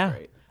 it's so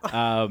great.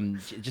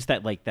 Just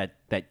that like that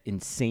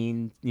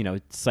insane, you know,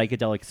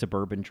 psychedelic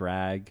suburban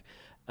drag.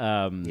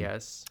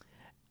 Yes.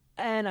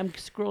 And I'm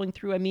scrolling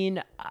through. I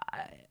mean,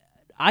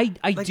 I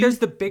like do. There's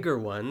the bigger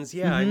ones.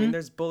 Yeah. Mm-hmm. I mean,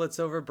 there's Bullets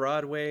Over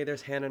Broadway.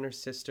 There's Hannah and Her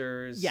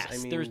Sisters. Yes. I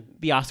mean, there's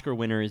the Oscar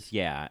winners.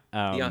 Yeah.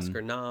 The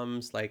Oscar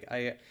noms. Like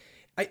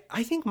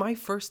I think my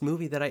first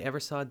movie that I ever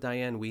saw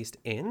Diane Weiss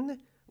in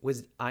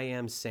was I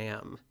Am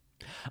Sam.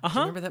 Do you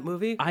remember that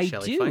movie?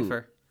 Shelley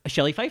Pfeiffer.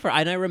 Shelley Pfeiffer.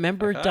 And I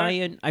remember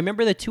Diane. I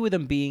remember the two of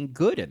them being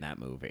good in that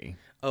movie.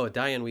 Oh,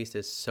 Diane Weiss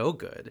is so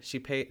good. She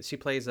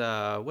plays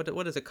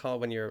what is it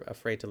called when you're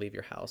afraid to leave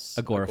your house?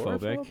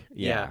 Agoraphobic.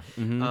 Yeah.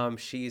 Mm-hmm.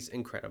 She's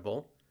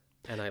incredible,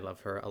 and I love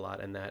her a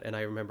lot in that. And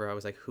I remember I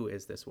was like, who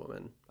is this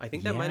woman? I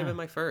think that might have been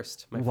my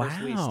first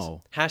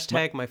Weiss.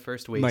 Hashtag my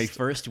first Weiss. My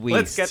first Weiss.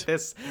 Let's get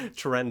this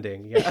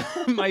trending. Yeah.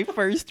 My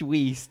first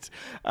Weiss.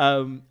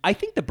 I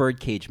think The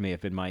Birdcage may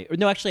have been I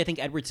think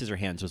Edward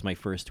Scissorhands was my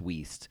first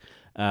Weiss.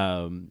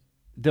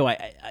 Though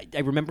I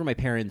remember my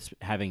parents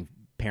having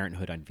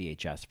Parenthood on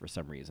VHS for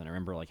some reason. I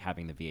remember like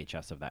having the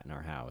VHS of that in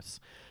our house.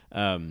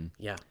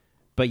 Yeah.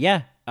 But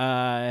yeah,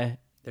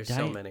 There's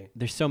so many.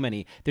 There's so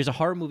many. There's a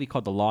horror movie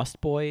called The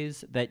Lost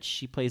Boys that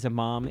she plays a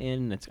mom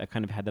in. I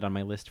kind of had that on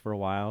my list for a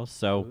while.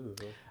 So,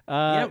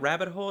 yeah,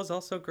 Rabbit Hole is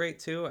also great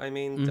too. I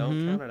mean,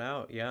 don't count it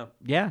out. Yeah.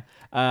 Yeah.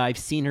 I've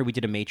seen her. We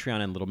did a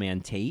Matreon on Little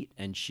Man Tate,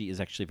 and she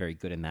is actually very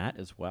good in that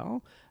as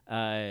well.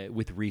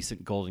 With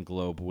recent Golden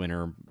Globe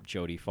winner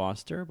Jodie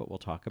Foster, but we'll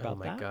talk about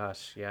that. Oh my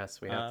gosh,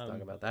 yes, we have to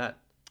talk about that.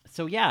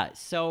 So yeah,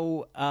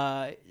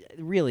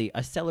 really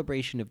a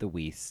celebration of the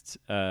Weast.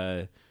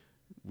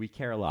 We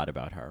care a lot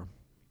about her.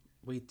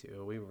 We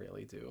do. We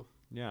really do.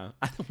 Yeah.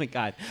 Oh my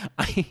God.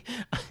 I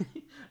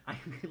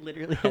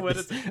literally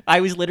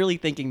I was literally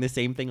thinking the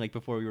same thing like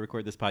before we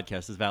record this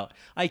podcast is about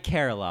I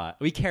care a lot.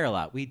 We care a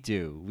lot. We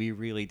do. We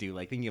really do.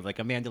 Like thinking of like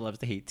Amanda loves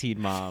to hate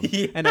Teen Mom.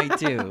 Yeah. And I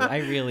do. I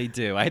really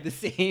do. I had the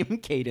same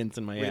cadence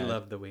in my head. We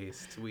love the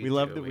Weast. We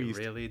love the Weast.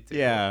 We really do.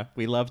 Yeah.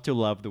 We love to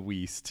love the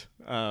Weast.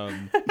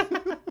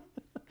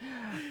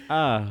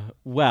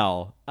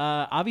 Well,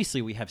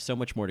 obviously we have so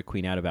much more to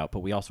queen out about, but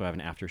we also have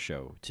an after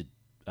show to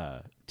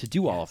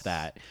do all of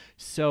that.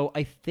 So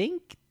I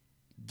think,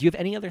 do you have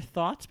any other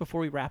thoughts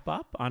before we wrap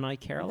up on I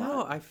Care a Lot?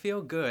 No, I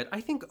feel good.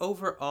 I think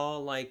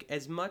overall, like,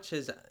 as much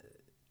as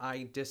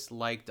I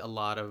disliked a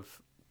lot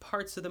of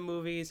parts of the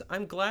movies,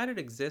 I'm glad it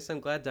exists. I'm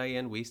glad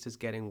Diane Wiest is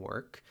getting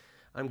work.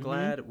 I'm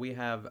glad we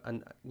have,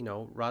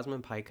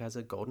 Rosamund Pike has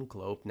a Golden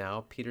Globe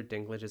now. Peter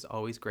Dinklage is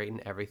always great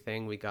in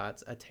everything. We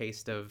got a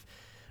taste of,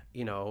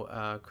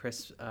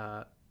 Chris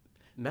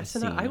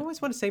Messina. I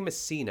always want to say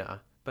Messina,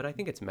 but I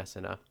think it's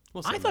Messina.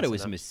 I thought it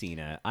was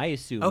Messina. I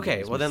assume.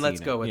 Okay, well then let's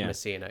Messina. go with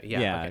Messina. Yeah,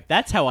 okay.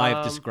 That's how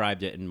I've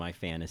described it in my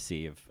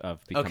fantasy of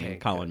becoming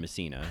Colin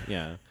Messina.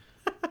 Yeah,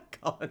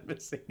 Colin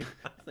Messina.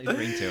 Nice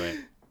ring to it.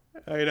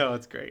 I know,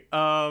 it's great.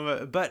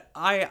 But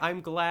I'm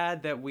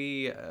glad that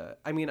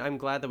I'm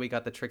glad that we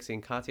got the Trixie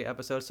and Katya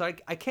episode. So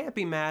I can't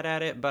be mad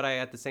at it, but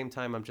at the same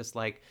time I'm just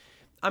like,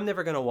 I'm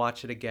never gonna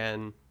watch it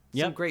again.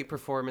 Yep. Some great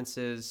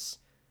performances.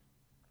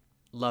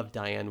 Love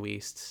Diane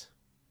Wiest.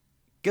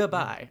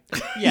 Goodbye.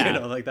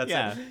 Yeah.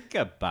 That's it.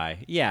 Goodbye.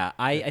 Yeah.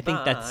 I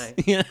think that's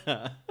the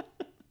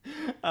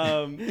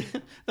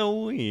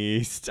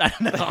Wiest. I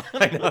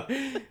don't know.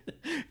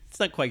 It's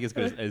not quite as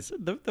good as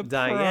the Diane.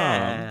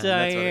 Diane. That's what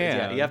it is.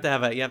 Yeah. You have to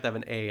have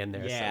an A in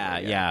there.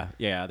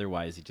 Yeah.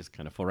 Otherwise you just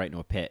kind of fall right into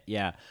a pit.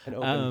 Yeah. An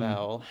open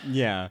vowel.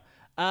 Yeah.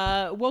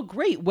 Well,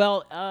 great.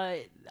 Well,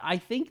 I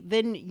think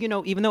then,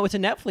 even though it's a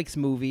Netflix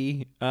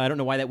movie, I don't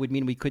know why that would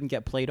mean we couldn't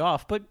get played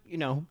off, but,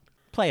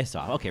 play us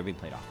off. Okay, we're being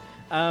played off.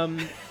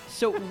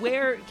 So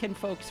where can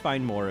folks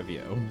find more of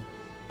you?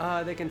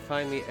 They can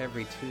find me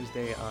every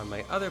Tuesday on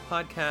my other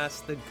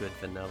podcast, The Good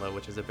Vanilla,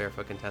 which is a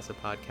Barefoot Contessa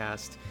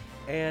podcast.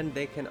 And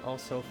they can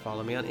also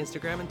follow me on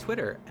Instagram and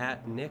Twitter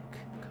at Nick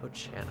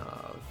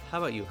Kochanov. How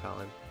about you,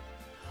 Colin?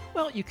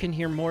 Well, you can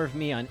hear more of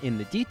me on In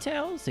the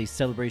Details, a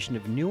celebration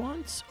of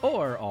nuance,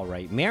 or All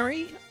Right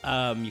Mary.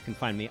 You can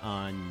find me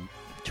on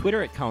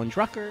Twitter at Colin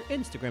Drucker,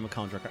 Instagram at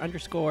Colin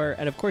Drucker_.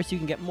 And of course, you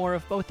can get more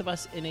of both of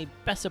us in a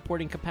best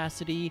supporting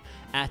capacity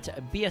at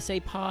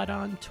BSA Pod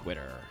on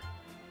Twitter.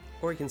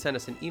 Or you can send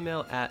us an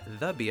email at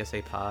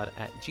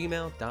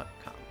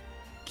thebsapod@gmail.com.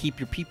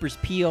 Keep your peepers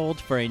peeled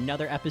for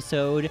another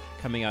episode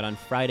coming out on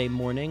Friday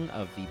morning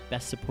of the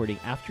Best Supporting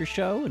After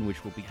Show, in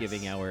which we'll be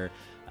giving our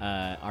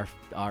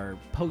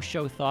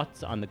post-show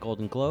thoughts on the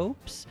Golden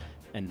Globes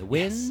and the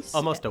wins. Yes.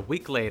 Almost a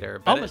week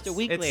later. Almost a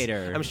week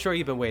later. I'm sure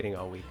you've been waiting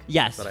all week.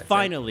 Yes,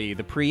 finally,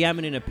 the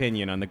preeminent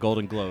opinion on the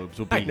Golden Globes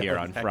will be here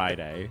on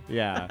Friday.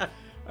 Yeah.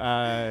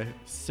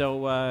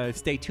 So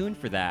stay tuned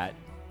for that.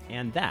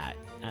 And that,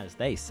 as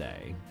they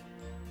say,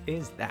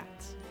 is that.